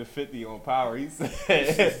 Fucking word to 50 on Power. He said,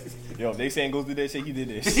 yo, if they saying go do that shit, he did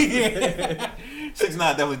this shit. 6ix9ine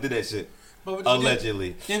definitely did that shit. But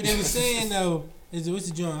Allegedly. They were saying though, what's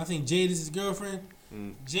the joint? I think Jade is his girlfriend.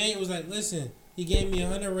 Jade was like, listen, he gave me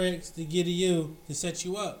 100 racks to get to you to set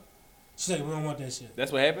you up. She's like, we don't want that shit.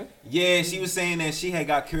 That's what happened? Yeah, she was saying that she had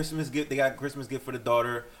got Christmas gift. They got Christmas gift for the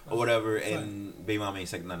daughter or whatever, and baby mama ain't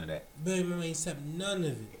accept none of that. Baby mama ain't accept none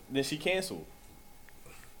of it. Then she canceled.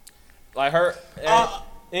 Like her,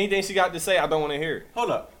 anything she got to say, I don't want to hear it.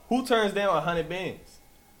 Hold up. Who turns down 100 bands?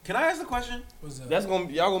 Can I ask a question? What's up? That's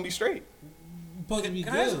y'all gonna be straight. Supposed to be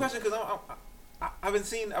Can good. I ask a question? Because I've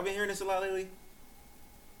been hearing this a lot lately.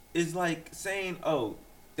 It's like saying, "Oh,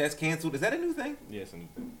 that's canceled." Is that a new thing? Yes, and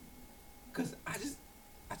Because I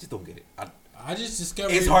just don't get it. I just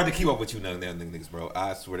discovered It's hard to keep up with you niggas, bro.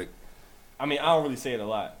 I swear to. I mean, I don't really say it a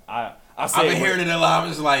lot. I've been hearing it a lot. I'm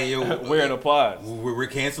just like, yo, where it applies. We're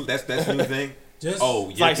canceled. That's a new thing. Just oh,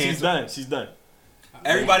 It's you're like canceled. she's done.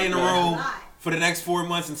 Everybody in the room for the next 4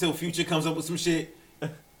 months until Future comes up with some shit.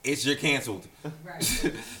 It's you're canceled.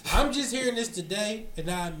 Right. I'm just hearing this today, and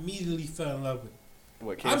I immediately fell in love with it.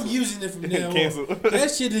 What, canceled? I'm using it from now on. Canceled. That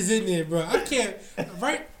shit is in there, bro. I can't.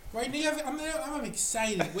 Right now, I'm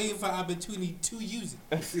excited, waiting for opportunity to use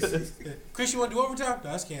it. Chris, you want to do overtime? No,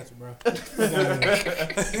 that's canceled, bro.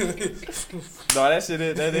 No,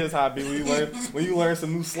 that is how it be when you learn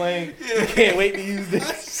some new slang. You can't wait to use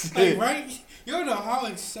this shit. Like, right? You don't know how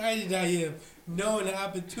excited I am knowing the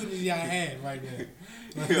opportunity I had right now.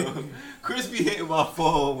 Yo, Chris be hitting my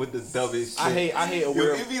phone with the dumbest shit. I hate a Yo,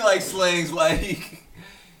 weird. it be like slangs like.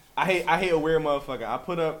 I hate a weird motherfucker. I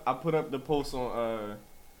put up the post on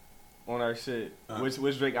our shit.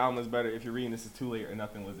 Which Drake album is better? If you're reading This Is Too Late or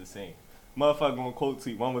Nothing Was the Same. Motherfucker gonna quote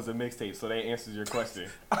tweet. One was a mixtape, so that answers your question.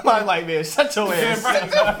 I'm like, man, shut your ass.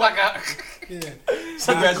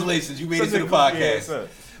 Congratulations, you made it to the podcast. Yeah,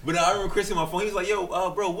 but I remember Chris in my phone. He was like, "Yo,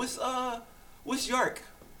 bro, what's Yark?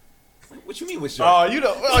 What you mean what's Yark? You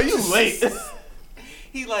late.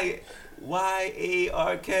 He like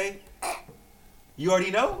YARK. You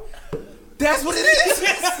already know. That's what it is.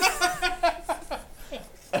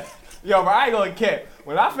 Yo, but I ain't gonna cap.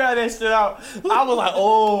 When I found that shit out, I was like,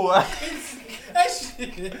 oh. That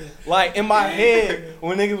shit. Like, in my head,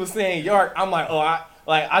 when niggas was saying Yark, I'm like, oh, I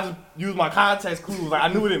just used my context clues. Like, I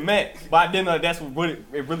knew what it meant, but I didn't know that's what it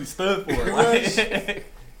really stood for. Like,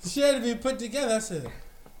 She had to be put together. I said,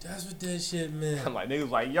 that's what that shit meant. I'm like, niggas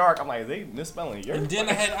was like Yark. I'm like, they misspelling Yark. And then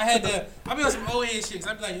I had to, I be on some old head shit.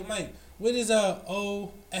 Cause I be like, yo, Mike, what is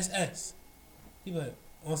OSS? He be like,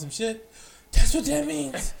 on some shit? That's what that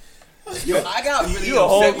means. Yo, I got really You a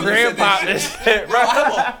whole upset when you said grandpa that this shit. shit, bro.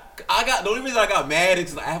 The only reason I got mad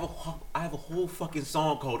is 'cause I have a whole fucking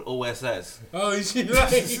song called OSS. Oh, she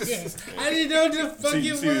like, I didn't know what the fuck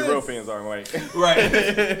it was. See the real fans are, Mike. Right.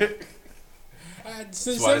 That's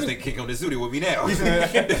why Some this nigga can't come to the studio with me now.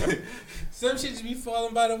 shit just be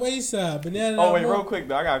falling by the wayside. But now that Oh, wait, real quick,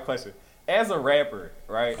 though. I got a question. As a rapper,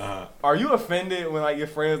 right, are you offended when, like, your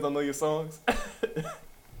friends don't know your songs?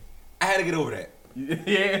 I had to get over that.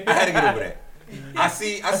 Yeah. I had to get over that. I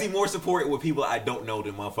see more support with people I don't know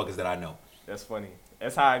than motherfuckers that I know. That's funny.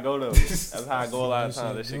 That's how I go, though. That's how I go a lot of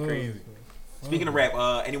times. That shit crazy. Speaking of rap,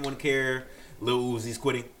 anyone care Lil Uzi's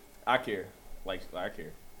quitting? I care. Like, I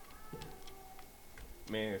care.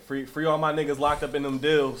 Man, free all my niggas locked up in them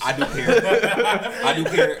deals. I do care. I do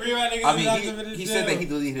care. Free my niggas I locked up in mean, the he said jail. that he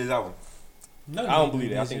deleted his album. No, I don't believe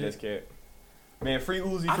that. I think that's cat. Man, free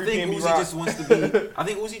Uzi, I free think PNB Uzi Rock. just wants to be. I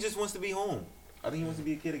think Uzi just wants to be home. I think he wants to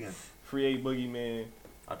be a kid again. Free A Boogie, man.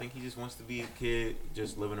 I think he just wants to be a kid,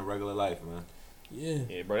 just living a regular life, man. Yeah.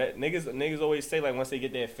 Yeah, bro. That niggas always say, like, once they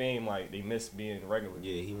get that fame, like, they miss being regular.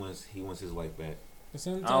 Yeah, he wants his life back.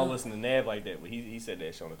 Sometimes, I don't listen to Nav like that, but he said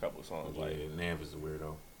that shit on a couple of songs. Yeah, Like, Nav is a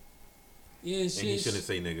weirdo. Yeah, And shit. he shouldn't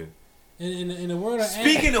say nigga. In the world of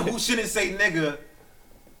Speaking of who shouldn't say nigga,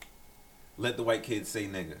 let the white kids say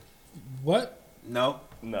nigga. what? No?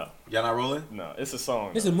 no, Y'all not rolling? no, it's a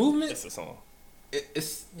song. It's though. a movement. It's a song.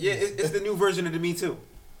 It's the new version of the Me Too.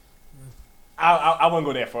 I wouldn't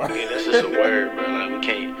go that far. Yeah, that's just a word, bro. Like, we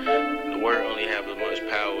can't. The word only have as much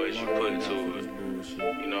power as you put into it.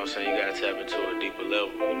 You know what I'm saying? You gotta tap into a deeper level.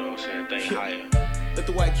 You know what I'm saying? Think higher. Let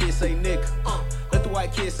the white kids say nigga. Let the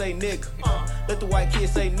white kids say nigga. Let the white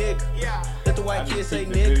kids say nigga. Let the white kids say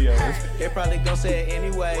nigga. They probably gon' say it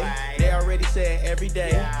anyway. They already say it every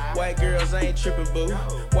day. White girls ain't tripping, boo.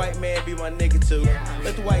 White man be my nigga too.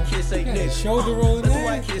 Let the white kids say nigga. Shoulder rolling. Let the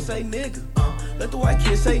white kids say nigga. Let the white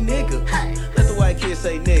kids say nigga. Let the white kids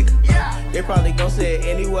say nigga. They probably gon' say it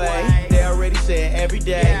anyway. They already say it every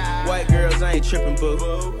day. White girls ain't tripping, boo.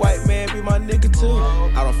 White man be my nigga too.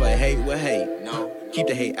 I don't fight hate with hate. No. Keep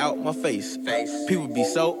the hate out my face. People be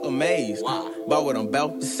so amazed by what I'm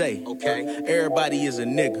about to say. Okay. Everybody is a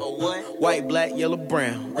nigga. White, black, yellow,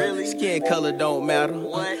 brown. Really? Skin color don't matter.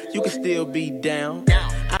 What? You can still be down. You know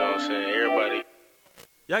what I'm saying? Everybody.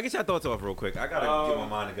 Y'all get your thoughts off real quick. I gotta get my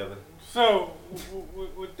mind together. So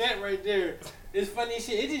with that right there, it's funny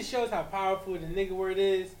shit. It just shows how powerful the nigga word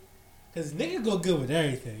is. Cause nigga go good with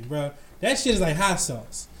everything, bro. That shit is like hot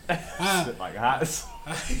sauce. Like hot.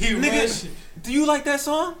 Nigga, do you like that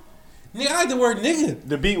song? Nigga, I like the word nigga.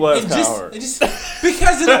 The beat was kind of hard. It just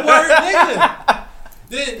because of the word nigga.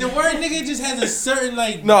 The word nigga just has a certain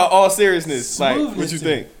like. No, all seriousness. Like, what you smoothness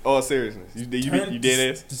think? All seriousness. You did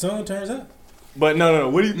this? The song turns up. But no.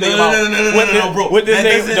 What do you think No, about bro. what the That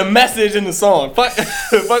name, doesn't- the message in the song? Fuck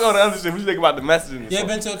all the other shit. What you think about the message in the You song?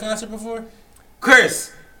 ever been to a concert before?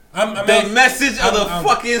 Chris, I'm the message of the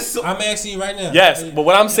fucking song. I'm asking you right now. Yes, but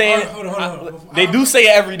what I'm saying, Hold on. they do say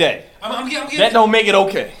it every day. I'm getting That don't make it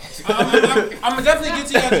okay. I'm gonna definitely get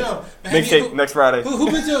to your job. Mixtape next Friday.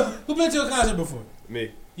 Who been to a concert before?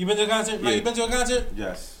 Me. You been to a concert? Mike, you been to a concert?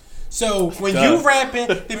 Yes. So when you rapping,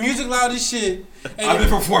 the music loud as shit. And I've been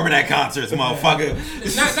performing at concerts, motherfucker.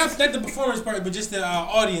 not the performance part, but just the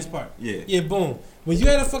audience part. Yeah. Yeah, boom. When you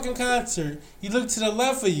at a fucking concert, you look to the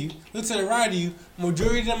left of you, look to the right of you.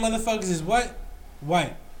 Majority of them motherfuckers is what?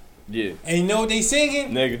 White. Yeah. And you know what they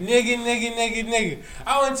singing? Nigga.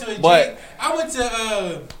 I went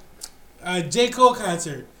to a J. Cole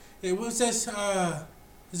concert. It was this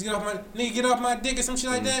let's get off my dick or some shit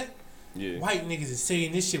like that. Yeah. White niggas is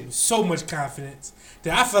saying this shit with so much confidence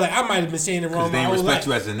that I feel like I might have been saying it wrong. Because they my didn't whole respect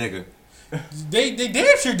life. you as a nigga. They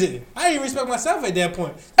damn sure did. I didn't respect myself at that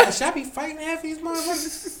point. Like, should I be fighting half these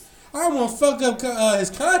motherfuckers? I don't want to fuck up his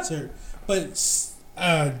concert, but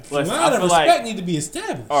a lot of respect need to be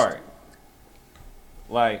established. All right.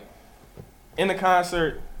 Like, in the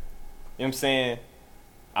concert, you know what I'm saying,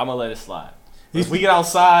 I'm going to let it slide. If we get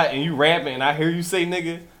outside and you rapping and I hear you say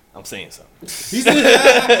nigga, I'm saying something.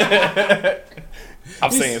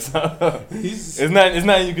 I'm saying something. It's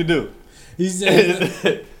nothing you can do. He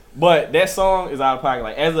said, but that song is out of pocket.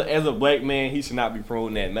 Like, as a black man, he should not be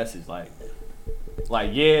promoting that message. Like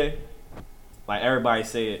yeah, like everybody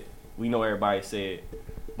say it. We know everybody say it.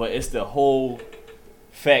 But it's the whole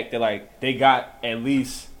fact that like they got at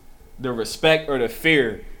least the respect or the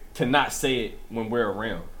fear to not say it when we're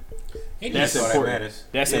around. That's important.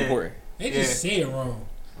 That's important. They just say it wrong.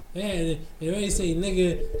 They always say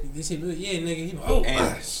nigga. They say yeah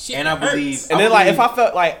nigga. Shit. And I believe. And then like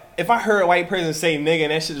if I heard a white person say nigga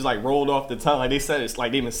and that shit just like rolled off the tongue like they said it's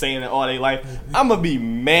like they've been saying it all their life, I'm gonna be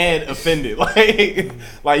mad offended.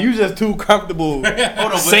 Like you just too comfortable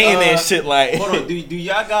saying that shit. Like hold on, do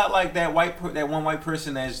y'all got like that one white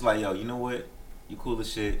person that's like yo, you know what? You cool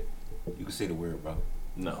as shit. You can say the word, bro.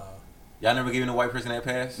 No. Y'all never given a white person that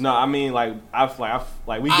pass? No, I mean like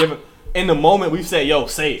we give it in the moment we say yo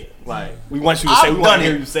say it like we want you to say we want to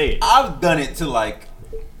hear you say it. I've done it to like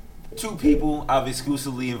 2 people. I've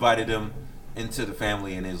exclusively invited them into the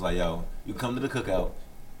family and it's like yo, you come to the cookout,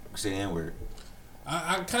 say the N-word.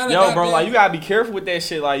 I kind of yo bro like you gotta be careful with that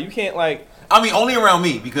shit like you can't like. I mean only around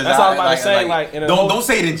me because that's all I'm about to say like don't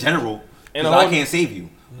say it in general because I can't save you.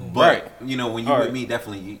 But right. You know when you with me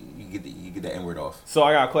definitely you get the N-word off. So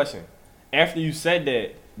I got a question. After you said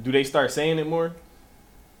that, do they start saying it more?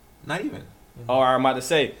 Not even. Or I'm about to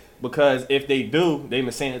say, because if they do, they've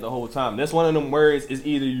been saying it the whole time. That's one of them words is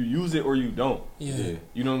either you use it or you don't. Yeah.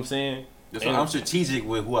 You know what I'm saying? That's why I'm strategic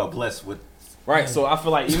with who I bless with. Right. So I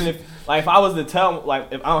feel like even if I was to tell like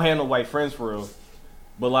if I don't have no white friends for real,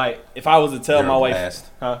 but like if I was to tell my wife,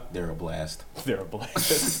 they're a blast. They're a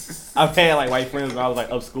blast. I've had like white friends when I was like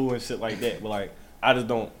up school and shit like that, but like I just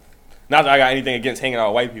don't. Not that I got anything against hanging out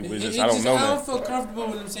with white people. It's just I don't know. I don't feel comfortable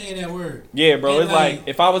with them saying that word. Yeah, bro. And it's like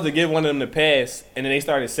if I was to give one of them the pass and then they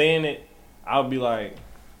started saying it, I would be like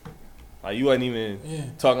you wasn't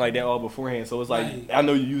even talking like that all beforehand. So it's like I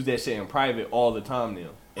know you use that shit in private all the time now,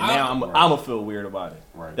 and now I'm gonna feel weird about it.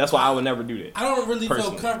 Right. That's why I would never do that. I don't really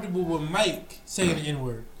personally. feel comfortable with Mike saying the N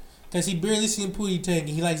word because he barely seen Pootie Tang and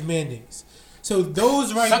he likes mayonnaise. So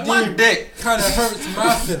those right there kind of hurts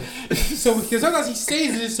my feelings. So because sometimes he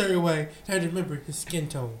says it a certain way, I have to remember his skin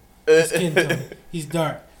tone. He's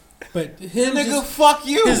dark. But him nigga, fuck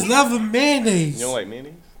you. His love of mayonnaise. You don't like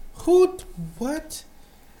mayonnaise? What?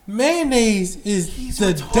 Mayonnaise is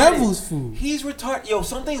the retarded. devil's food. He's retarded. Yo,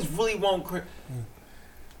 some things really won't.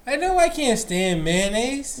 I know I can't stand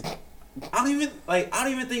mayonnaise. I don't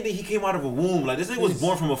even think that he came out of a womb. Like this nigga was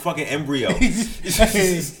born from a fucking embryo.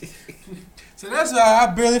 So that's why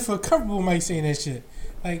I barely feel comfortable with Mike saying that shit.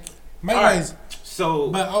 Like Mike is.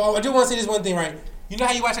 So, but I do want to say this one thing, right? You know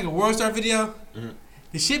how you watch like a World Star video? Mm-hmm.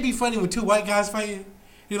 The shit be funny when two white guys fighting.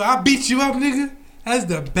 You're like, I beat you up, nigga. That's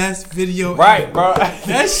the best video ever. Bro.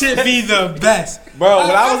 That shit be the best. Bro,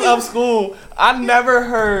 when I was up school, I never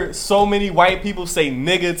heard so many white people say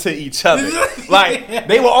nigga to each other. Like,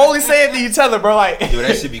 they will only say it to each other, bro. Like, yo,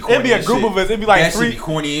 that should be corny. It'd be a group of us. It'd be like three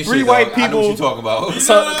white people. I know what you talking about.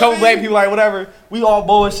 So a couple black people, like, whatever. We all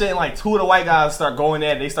bullshit, and like two of the white guys start going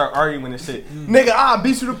at it. They start arguing and shit. Nigga, I'll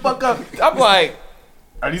beat you the fuck up. I'm like,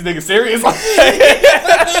 are these niggas serious?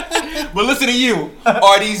 But listen to you.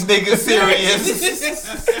 Are these niggas serious?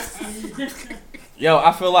 Yo,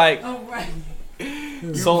 I feel like.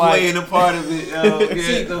 So playing a part of it.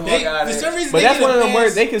 But that's one of them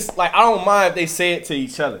words they can like. I don't mind if they say it to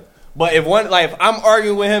each other. But if if I'm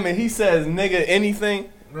arguing with him and he says nigga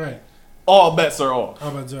anything, right, all bets are off. How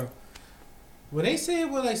about Joe? When they say it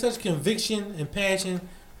with like such conviction and passion,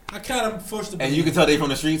 I kind of forced to believe. And you can tell they from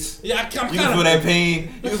the streets. Yeah, you can feel that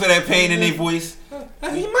pain. You can feel that pain in their voice.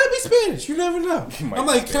 He might be Spanish. You never know. I'm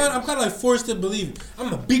kind of like forced to believe it. I'm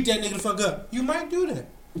gonna beat that nigga the fuck up. You might do that.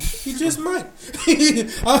 You just might.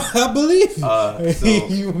 I believe you. So,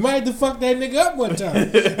 you might the fuck that nigga up one time.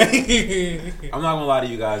 I'm not gonna lie to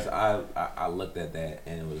you guys. I looked at that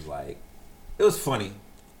and it was like, it was funny.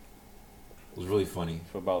 It was really funny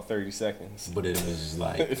for about 30 seconds. But it was just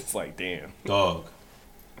like, it's like, damn, dog.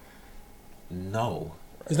 No,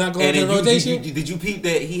 it's not going to rotation. Did you peep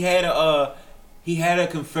that he had a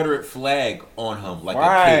Confederate flag on him, like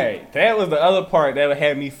right? A kid. That was the other part that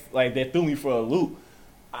had me like that threw me for a loop.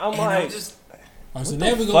 I'm like, so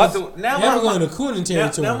now we're going to Coonan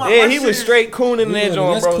territory. Yeah, he was straight Coonan that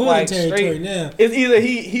joint, bro. Like straight. Now. It's either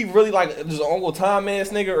he really like just Uncle Tom ass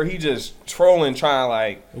nigga, or he just trolling,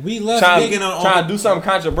 trying to do something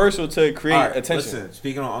controversial to create attention. Listen,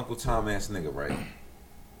 speaking on Uncle Tom ass nigga, right?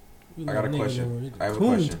 I got a question. I have a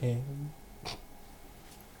question.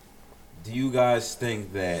 Do you guys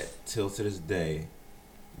think that till to this day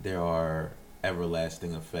there are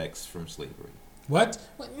everlasting effects from slavery? What?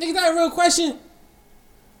 Nigga, that a real question?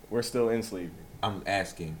 We're still in slavery. I'm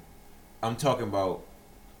asking. I'm talking about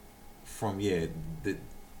from the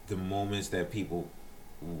moments that people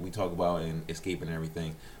we talk about and escaping and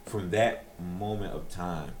everything. From that moment of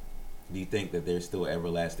time, do you think that there's still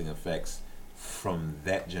everlasting effects from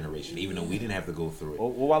that generation, even though we didn't have to go through it?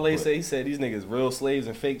 Well, Wale said, he said these niggas real slaves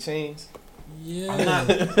and fake chains. Yeah,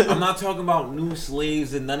 I'm not talking about new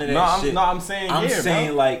slaves and none of that shit. I'm saying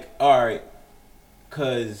bro. Like, all right,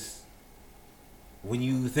 because when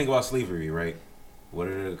you think about slavery, right, what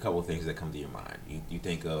are a couple of things that come to your mind? You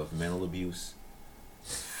think of mental abuse,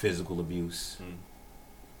 physical abuse,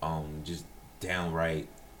 just downright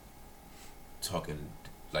talking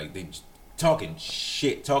like they talking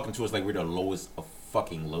shit, talking to us like we're the lowest of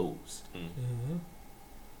fucking lows. Mm-hmm.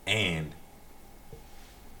 And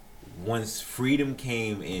once freedom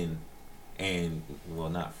came in, and well,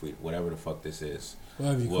 not freedom, whatever the fuck this is,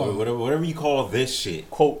 whatever you call this shit,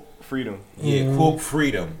 quote freedom, quote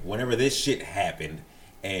freedom. Whenever this shit happened,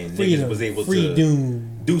 and niggas was able to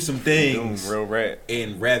do some things, real rat,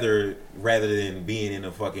 and rather than being in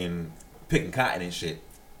a fucking picking cotton and shit,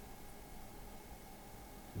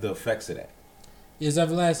 the effects of that. It's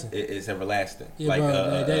everlasting. It's everlasting. Yeah, like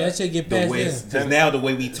bro, that shit get past because now the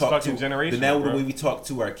way we talk to the way we talk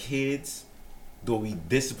to our kids, the way we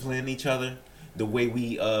discipline each other, the way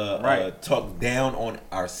we talk down on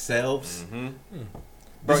ourselves. Mm-hmm.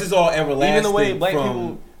 This is all everlasting. Even the way black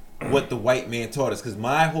from people, what the white man taught us. Because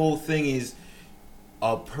my whole thing is,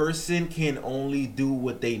 a person can only do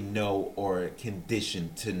what they know or are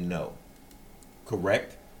conditioned to know.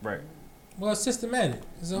 Correct? Right. Well, it's systematic.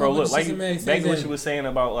 Bro, look, like back what you was saying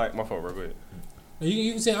about like my fault, bro. Go ahead.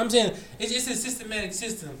 You can say I'm saying it's a systematic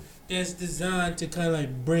system that's designed to kind of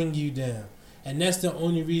like bring you down, and that's the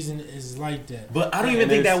only reason it's like that. But I don't even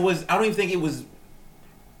think that was. I don't even think it was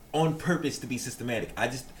on purpose to be systematic. I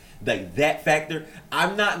just like that factor.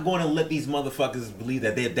 I'm not going to let these motherfuckers believe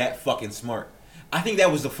that they're that fucking smart. I think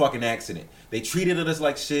that was a fucking accident. They treated us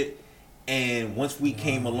like shit, and once we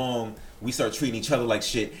came along, we start treating each other like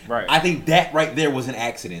shit. Right. I think that right there was an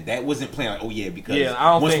accident. That wasn't planned. Like, oh yeah, because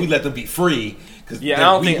I don't once think, we let them be free, because I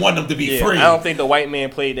don't we think, want them to be free. I don't think the white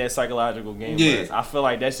man played that psychological game. Yeah. For us. I feel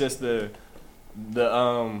like that's just the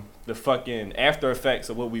fucking after effects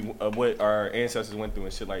of what our ancestors went through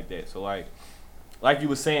and shit like that. So like you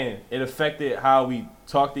were saying, it affected how we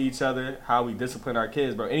talk to each other, how we discipline our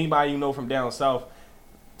kids, bro. Anybody you know from down south,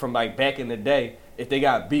 from like back in the day, if they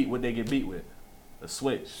got beat, what they get beat with? A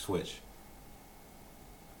switch.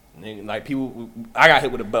 And then, like people, I got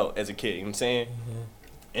hit with a belt as a kid. You know what I'm saying? Mm-hmm.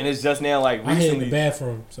 And it's just now like recently. I hit in the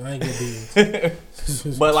bathroom, so I ain't get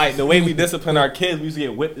beat. But like the way we discipline our kids, we used to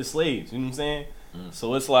get whipped as slaves. You know what I'm saying?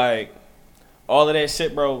 So it's like all of that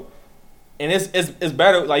shit, bro. And it's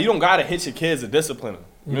better. Like you don't gotta hit your kids to discipline them.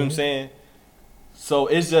 You know what I'm saying? So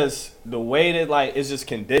it's just the way that like it's just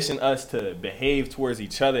conditioned us to behave towards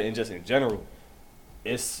each other and just in general.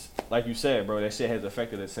 It's like you said, bro. That shit has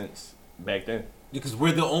affected us since back then. Because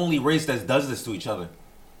we're the only race that does this to each other.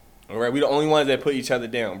 All right, we the only ones that put each other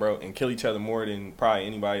down, bro, and kill each other more than probably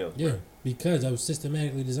anybody else. Yeah, bro. because that was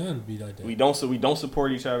systematically designed to be like that. We don't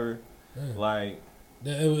support each other. Yeah. Like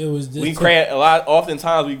it was. We crab a lot.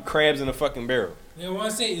 Oftentimes we crabs in a fucking barrel. Yeah, when I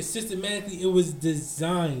say it's systematically, it was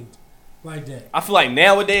designed like that. I feel like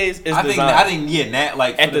nowadays it's designed. I think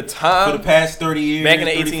like at the time for the past 30 years, back in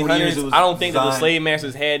the 1800s, I don't think that the slave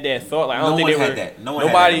masters had that thought. Like I don't think they were. That.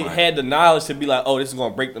 Nobody had the knowledge to be like, oh, this is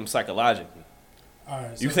gonna break them psychologically. All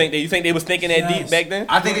right, so you think they was thinking that deep back then?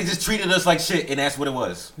 I think they just treated us like shit, and that's what it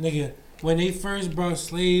was. Nigga, when they first brought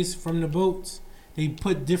slaves from the boats, they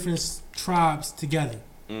put different tribes together,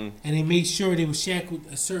 and they made sure they were shackled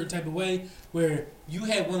a certain type of way where you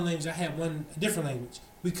had one language, I had a different language.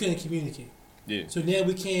 We couldn't communicate. Yeah. So now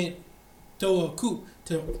we can't throw a coup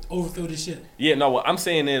to overthrow this shit. Yeah, no, what I'm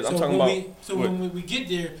saying is, I'm talking about. When we get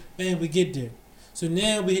there, bam, we get there. So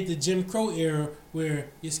now we hit the Jim Crow era where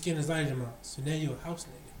your skin is lighter than mine. So now you're a house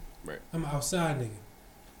nigga. Right. I'm an outside nigga.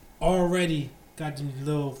 Already got the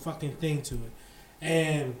little fucking thing to it.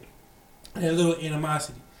 And that little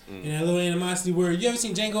animosity. And that little animosity where, you ever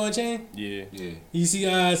seen Django Unchained? Yeah. You see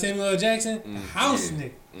Samuel L. Jackson? House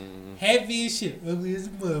nigga. Happy as shit. Ugly as a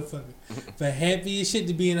motherfucker. But happy as shit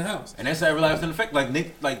to be in the house. And that's that real life effect.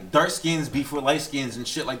 Like dark skins beef with light skins and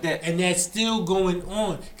shit like that. And that's still going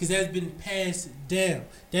on because that's been passed down.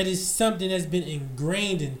 That is something that's been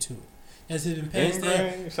ingrained into it. That's been passed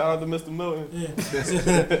down. Shout out to Mr. Milton. Yeah.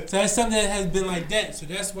 So that's something that has been like that. So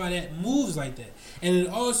that's why that moves like that. And it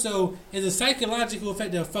also is a psychological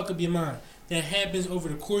effect that'll fuck up your mind. That happens over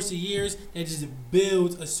the course of years that just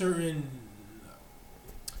builds a certain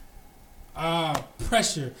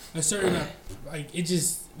pressure, a certain like it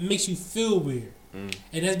just makes you feel weird, and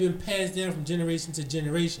that's been passed down from generation to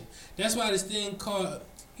generation. That's why this thing called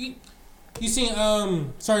you seen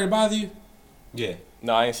Sorry to Bother You? Yeah,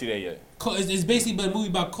 no, I ain't see that yet. It's basically a movie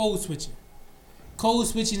about code switching. Code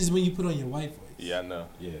switching is when you put on your white voice. Yeah, I know.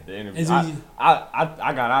 Yeah, the interview.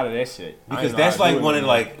 I got out of that shit because that's like one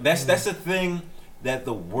of that's a thing that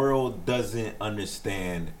the world doesn't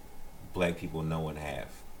understand. Black people know and have.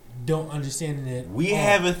 Don't understand that. We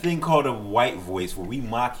have a thing called a white voice where we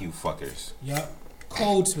mock you fuckers. Yup.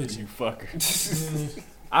 Code switching. You fuckers.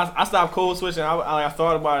 I stopped code switching. I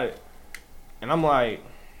thought about it, and I'm like,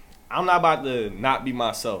 I'm not about to not be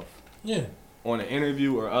myself. Yeah. On an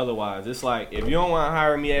interview or otherwise, it's like if you don't want to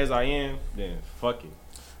hire me as I am, then fuck it.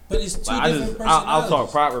 But it's two different personalities. I'll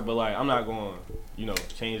talk proper, but like I'm not going to,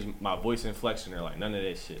 change my voice inflection or like none of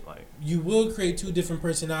that shit. Like you will create two different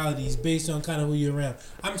personalities based on kind of who you're around.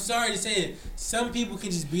 I'm sorry to say it. Some people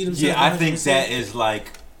can just beat themselves. Yeah, I think that is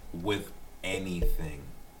like with anything.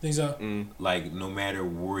 Think so? Like no matter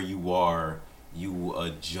where you are, you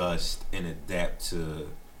adjust and adapt to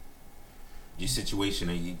your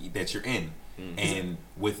situation that you're in. And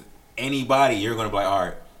with anybody, you're gonna be like, all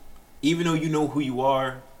right, even though you know who you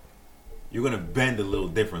are, you're gonna bend a little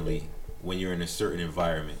differently when you're in a certain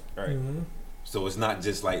environment. Right. So it's not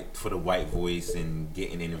just like for the white voice and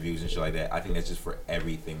getting interviews and shit like that. I think that's just for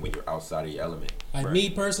everything when you're outside of your element. Like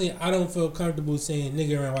me personally, I don't feel comfortable saying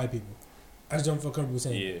nigga around white people. I just don't feel comfortable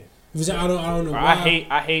saying it. Because I don't know why.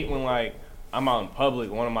 I hate when like I'm out in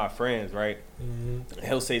public, one of my friends, right?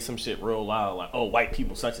 He'll say some shit real loud, like, "Oh, white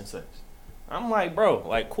people, such and such." I'm like, bro,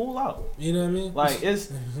 like, cool out. You know what I mean? Like,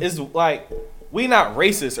 it's like we not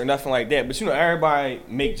racist or nothing like that, but you know, everybody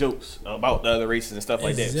make jokes about the other races and stuff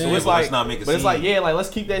like that. So it's like, it's like, yeah, like let's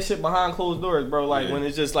keep that shit behind closed doors, bro. Like when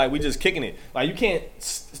it's just like we just kicking it. Like you can't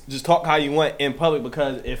just talk how you want in public,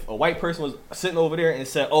 because if a white person was sitting over there and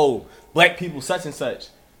said, "Oh, black people such and such,"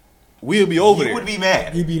 we'll be over there. You would be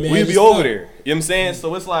mad. You'd be mad. We'd be over there. You know what I'm saying?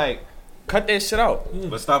 So it's like, cut that shit out.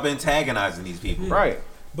 But stop antagonizing these people. Right.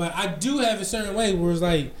 But I do have a certain way where it's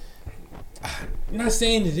like, I'm not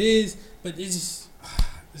saying it is, but it's just,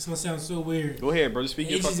 this gonna sound so weird. Go ahead, bro. Just speak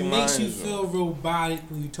your fucking mind. It just makes you feel robotic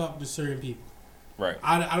when you talk to certain people. Right.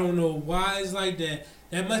 I don't know why it's like that.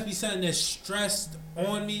 That must be something that's stressed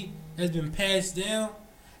on me, has been passed down.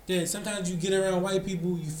 That sometimes you get around white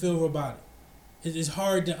people, you feel robotic. It's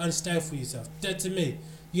hard to unstifle yourself. That to me,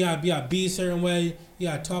 you gotta be a certain way. You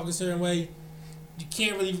gotta talk a certain way. You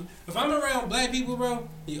can't really. If I'm around black people, bro,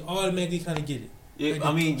 you automatically kind of get it. Yeah, like,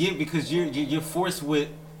 I mean, yeah, because you're forced with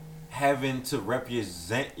having to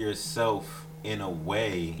represent yourself in a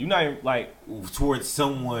way. You're not even, like, towards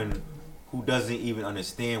someone who doesn't even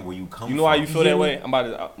understand where you come from. You know why you feel that way?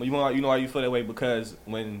 You know why you feel that way? Because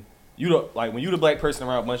when you the black person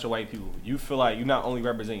around a bunch of white people, you feel like you not only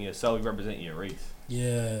representing yourself, you representing your race.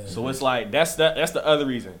 Yeah. So it's like that's the other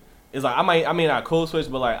reason. It's like I may not code switch,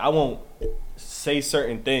 but like I won't say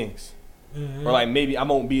certain things, or like maybe I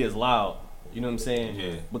won't be as loud. You know what I'm saying?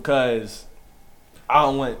 Yeah. Because I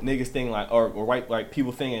don't want niggas thinking like or white like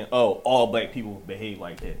people thinking, oh, all black people behave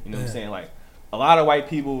like that. You know what I'm saying? Like a lot of white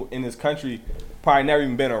people in this country probably never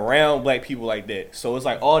even been around black people like that. So it's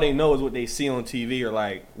like all they know is what they see on TV or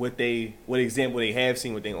like what example they have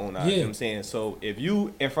seen with their own eyes. You know what I'm saying? So if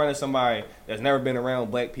you in front of somebody that's never been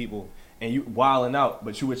around black people and you wilding out,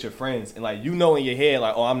 but you with your friends and like you know in your head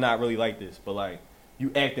like, oh, I'm not really like this, but like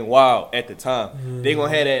you acting wild at the time, they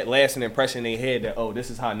gonna have that lasting impression in their head that, oh, this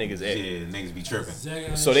is how niggas act. Yeah, niggas be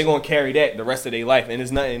tripping. So they gonna carry that the rest of their life, and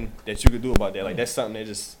there's nothing that you could do about that. Like that's something that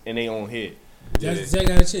just in their own head. That's exactly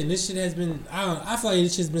kind of shit. And this shit has been, I feel like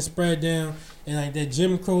this shit's been spread down in like that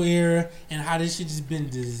Jim Crow era and how this shit just been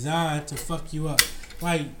designed to fuck you up.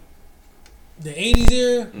 Like, the 80s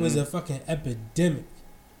era was a fucking epidemic.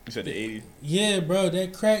 You said the 80s? Yeah, bro.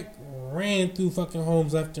 That crack ran through fucking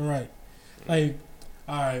homes left and right. Like,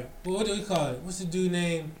 alright, well, what do we call it? What's the dude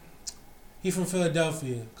name? He from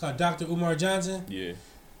Philadelphia. Called Dr. Umar Johnson. Yeah.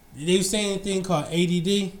 They was saying a thing called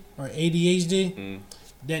ADD or ADHD.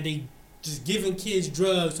 That they just giving kids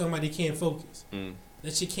drugs talking about they can't focus.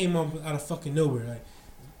 That shit came out of fucking nowhere. Like,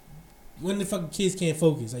 when the fucking kids can't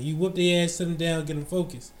focus, like you whoop their ass, sit them down, get them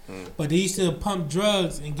focused. But they used to pump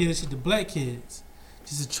drugs and give that shit to black kids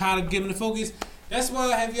just to try to get them to focus. That's why,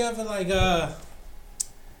 have you ever like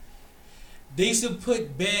they used to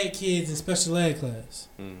put bad kids in special ed class.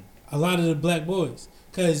 A lot of the black boys,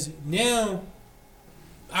 cause now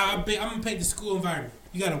I'm gonna paint the school environment.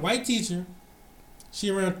 You got a white teacher. She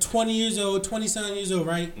around 20 years old, 20-something years old,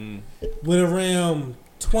 right? With around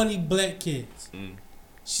 20 black kids.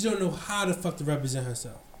 She don't know how the fuck to represent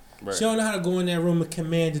herself. Right. She don't know how to go in that room and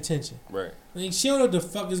command attention. Right. Like, she don't know what the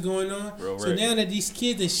fuck is going on. So now that these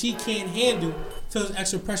kids that she can't handle feels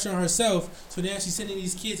extra pressure on herself. So now she's sending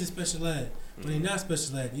these kids to special ed. But they're not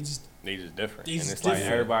special ed. They just different. They and just it's different.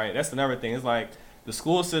 like everybody. That's another thing. It's like the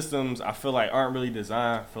school systems, I feel like, aren't really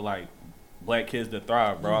designed for like black kids to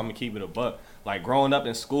thrive, bro. I'm gonna keep it a buck. Like growing up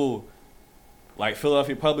in school, like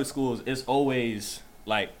Philadelphia public schools, it's always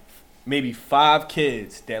like maybe 5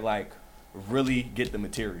 kids that like really get the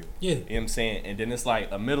material. Yeah. You know what I'm saying? And then it's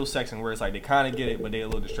like a middle section where it's like they kind of get it, but they a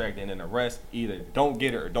little distracted. And then the rest either don't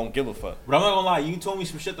get it or don't give a fuck. But I'm not gonna lie, you told me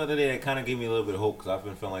some shit the other day that kind of gave me a little bit of hope, because I've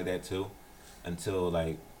been feeling like that too. Until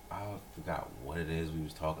like, I forgot what it is we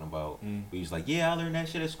was talking about. We was like, yeah, I learned that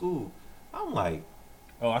shit at school. I'm like,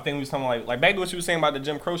 oh, I think we was talking like back to what you was saying about the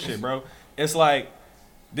Jim Crow shit, bro. It's like,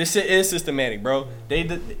 this shit is systematic, bro.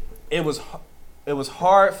 It was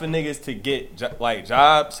hard for niggas to get like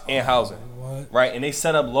jobs and housing, right? And they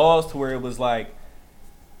set up laws to where it was like,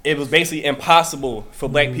 it was basically impossible for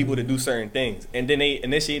black people to do certain things. And then they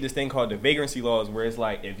initiated this thing called the vagrancy laws, where it's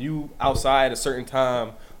like, if you outside a certain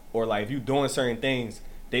time or like if you doing certain things,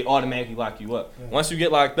 they automatically lock you up. Once you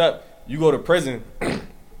get locked up, you go to prison.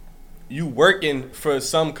 You working for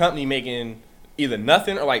some company making either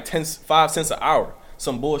nothing or like 5 cents an hour,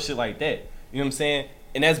 some bullshit like that. You know what I'm saying?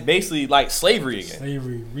 And that's basically like slavery again.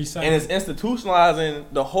 Slavery, recycling. And it's institutionalizing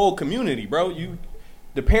the whole community, bro.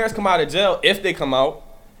 The parents come out of jail if they come out,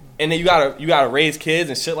 and then you gotta raise kids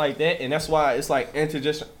and shit like that. And that's why it's like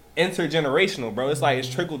intergenerational, bro. It's like it's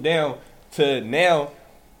trickled down to now.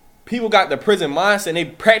 people got the prison mindset and they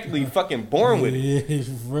practically fucking born with it. You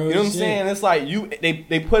know what I'm saying? It's like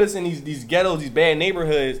they put us in these ghettos, these bad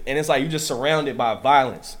neighborhoods, and it's like you just surrounded by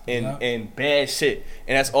violence and bad shit,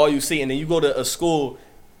 and that's all you see. And then you go to a school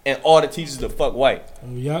and all the teachers are fuck white.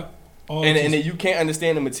 Yep. And then you can't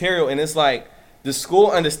understand the material, and it's like the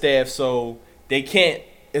school understaffed, so they can't.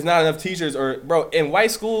 It's not enough teachers, or bro, in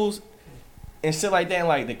white schools and shit like that, in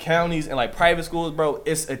like the counties and like private schools, bro,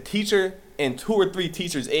 it's a teacher and 2 or 3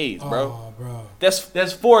 teachers' aides, bro. Oh, bro.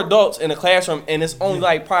 That's 4 adults in a classroom, and it's only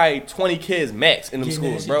like probably 20 kids max in them Getting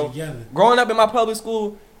schools, bro. together. Growing up in my public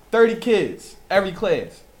school, 30 kids every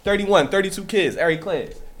class, 31, 32 kids every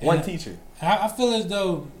class, one teacher. I feel as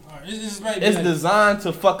though this might be It's designed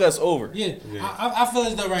to fuck us over. Yeah. I feel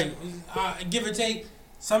as though, right, give or take,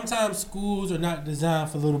 sometimes schools are not designed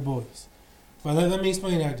for little boys. But let me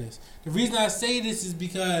explain like this. The reason I say this is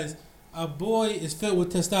because a boy is filled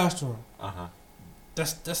with testosterone.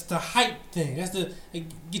 That's the hype thing. That's it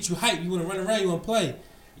get you hype. You want to run around. You want to play.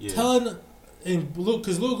 Yeah. Telling,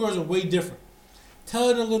 because little girls are way different.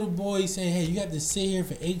 Telling a little boy, saying, "Hey, you have to sit here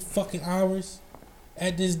for 8 fucking hours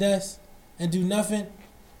at this desk and do nothing."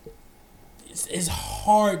 It's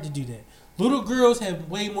hard to do that. Little girls have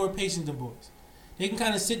way more patience than boys. They can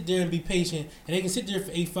kind of sit there and be patient, and they can sit there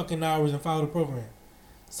for 8 fucking hours and follow the program.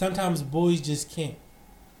 Sometimes boys just can't.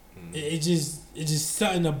 It's just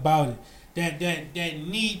something about it that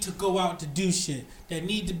need to go out to do shit. That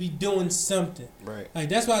need to be doing something. Right. Like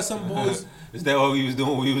that's why some boys. Is that what we was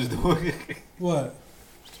doing? We was doing. What?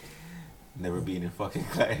 Never being in fucking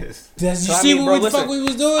class. You see what the fuck we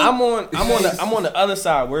was doing? I'm on the other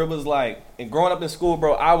side where it was like, and growing up in school,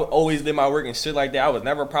 bro, I would always did my work and shit like that. I was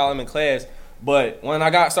never a problem in class. But when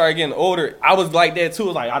I started getting older, I was like that too. It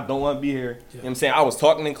was like, I don't want to be here. You know what I'm saying? I was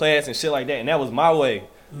talking in class and shit like that, and that was my way.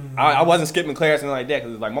 I wasn't skipping class and like that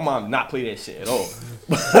because like my mom did not play that shit at all.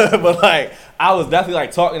 But like I was definitely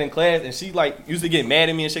like talking in class, and she like used to get mad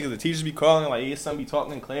at me and shit because the teachers be calling like, "Yeah, son be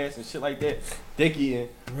talking in class and shit like that." Dicky and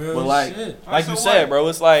but like shit. Like you said, bro,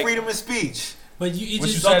 it's like freedom of speech. But you what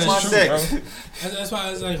just you said is true, bro. That's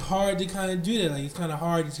why it's like hard to kind of do that. Like it's kind of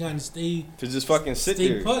hard to kind of stay just fucking stay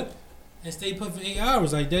there. Put and stay put for 8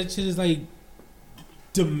 hours. Like that shit is like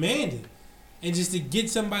demanded, and just to get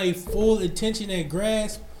somebody full attention and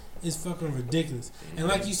grasp is fucking ridiculous. And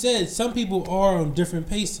like you said, some people are on different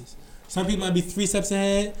paces. Some people might be 3 steps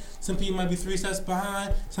ahead. Some people might be 3 steps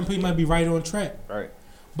behind. Some people might be right on track. Right.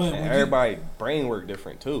 But everybody brain work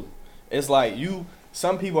different too. It's like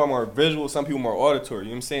some people are more visual, some people more auditory. You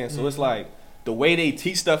know what I'm saying? So it's like the way they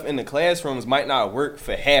teach stuff in the classrooms might not work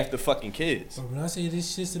for half the fucking kids. But when I say this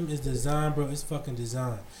system is designed, bro, it's fucking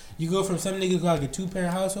designed. You go from some niggas who like a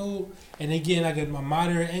 2-parent household and they getting like a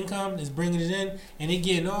moderate income that's bringing it in, and they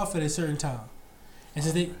getting off at a certain time. And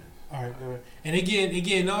since and they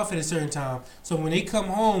getting off at a certain time, so when they come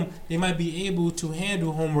home, they might be able to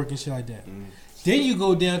handle homework and shit like that. Then you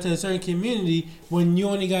go down to a certain community when you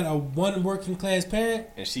only got a 1 working class parent,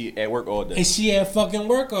 and she at work all day. And she at fucking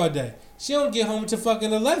work all day. She don't get home till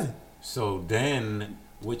fucking 11. So then,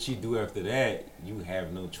 what you do after that, you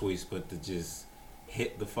have no choice but to just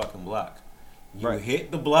hit the fucking block. You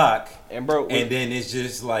hit the block, and bro, and then it's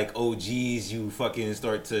just like OGs you fucking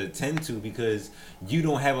start to tend to because you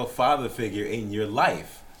don't have a father figure in your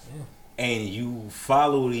life, and you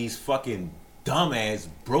follow these fucking dumbass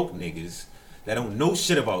broke niggas that don't know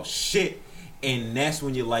shit about shit, and that's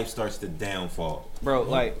when your life starts to downfall. Bro,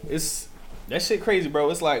 like it's that shit crazy, bro.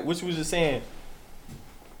 It's like what you was just saying.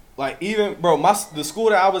 Like even bro, the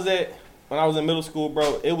school that I was at when I was in middle school,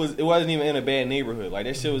 bro, it wasn't even in a bad neighborhood. Like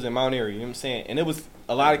that shit was in Mount Airy, you know what I'm saying? And it was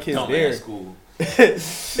a lot of kids there. School.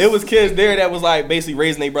 It was kids there that was like basically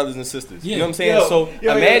raising their brothers and sisters. You know what I'm saying?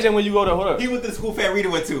 Imagine when you go to hold up. He went to the school Fat Rita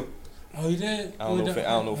went to. Oh, you did? I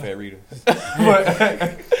don't know Fat Rita.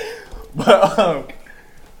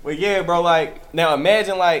 But yeah, bro, like now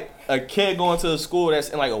imagine like a kid going to a school that's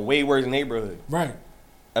in like a way worse neighborhood. Right.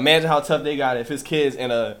 Imagine how tough they got if his kid's in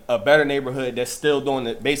a better neighborhood that's still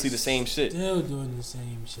doing basically the same shit. Still doing the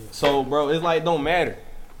same shit. So, bro, it's like don't matter.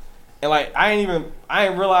 And like I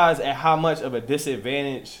ain't realize at how much of a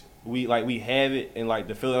disadvantage we have it in like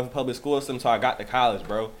the Philadelphia public school system until I got to college,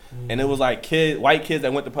 bro. And it was like white kids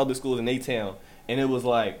that went to public schools in their town, and it was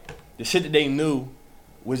like the shit that they knew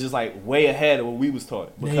was just like way ahead of what we was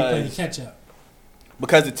taught because catch up.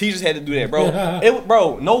 Because the teachers had to do that, bro.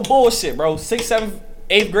 Bro, no bullshit, bro. 6th, 7th,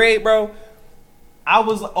 8th grade, bro. I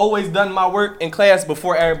was always done my work in class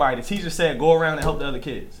before everybody. The teacher said, "Go around and help the other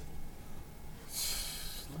kids."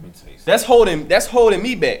 Let me tell you That's holding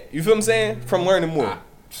me back. You feel what I'm saying? From learning more.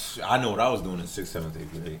 I know what I was doing in 6th, 7th,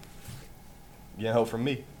 8th grade. You help from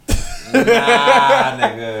me. Nah,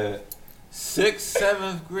 nigga. 6th,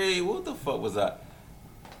 7th grade. What the fuck was I?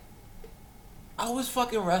 I was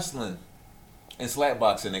fucking wrestling and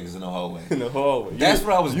slapboxing niggas in the hallway. In the hallway. That's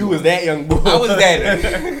what I was doing. You was that young boy. I was that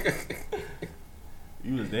nigga.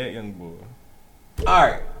 You was that young boy.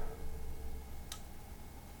 Alright.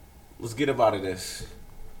 Let's get up out of this.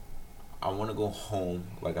 I want to go home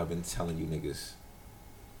like I've been telling you niggas.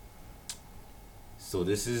 So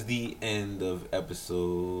this is the end of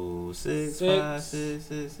episode 6. 5, 6,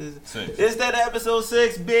 6, 6. It's that episode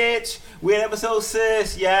 6, bitch. We're at episode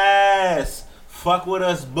 6. Yes. Fuck with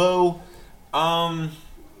us, boo.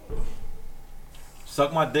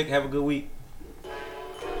 Suck my dick. Have a good week.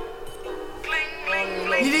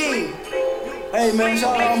 Hey man,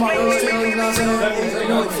 shout out all my real street niggas, you know what I'm saying? You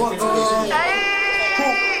know what the fuck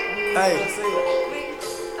Hey.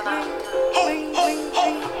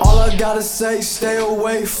 All I gotta say, stay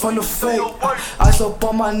away from the fake. Ice up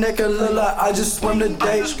on my neck and look like I just swim the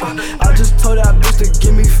day. I just told that bitch to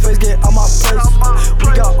give me face, get out my place.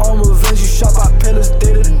 We got on revenge, you shop by pillars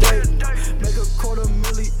day to day. Make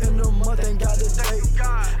 $250,000 in a month, ain't got the date.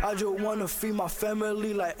 I just wanna feed my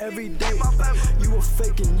family like every day. You a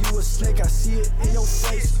fake and you a snake, I see it in your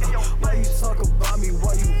face. Why you talk about me,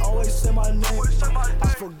 why you always say my name? I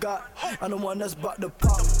forgot, I'm the one that's about to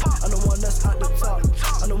pop. I'm the one that's at the top.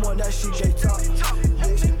 I'm the one that she gay top.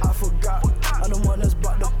 Bitch, I forgot, I'm the one that's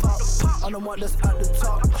about to pop. I'm the one that's at the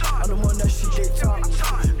top. I'm the one that she gay top.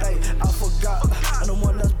 Hey, I forgot, I'm the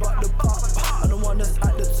one that's about to pop. I'm the one that's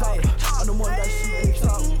at the top. I'm the one that she gay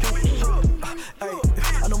top. Hey,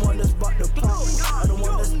 I'm the one that's about to pop. I'm the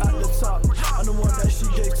one that's at the top. I'm the one that she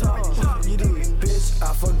gay top. You did, bitch,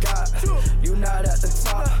 I forgot. You not at the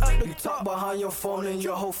top. You talk behind your phone and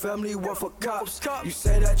your whole family work for cops. You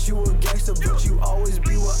say that you a gangster, but you always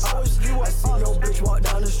be with ops. I see your bitch walk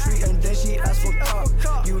down the street and then she ask for cop.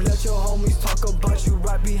 You let your homies talk about you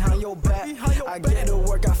right behind your back. I get to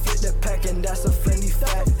work, I fit the pack, and that's a Fendi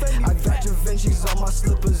fact. I got Givenchy's on my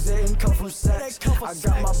slippers, they ain't come from Saks. I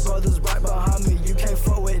got my brothers right behind me, you can't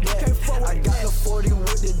fuck with that. I got the 40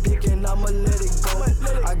 with the dick and I'ma let it go.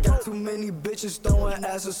 I got too many bitches throwing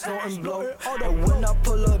ass and snorting blow. And when I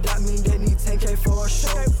pull up, that mean they need 10K for a show.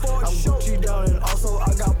 I'm Gucci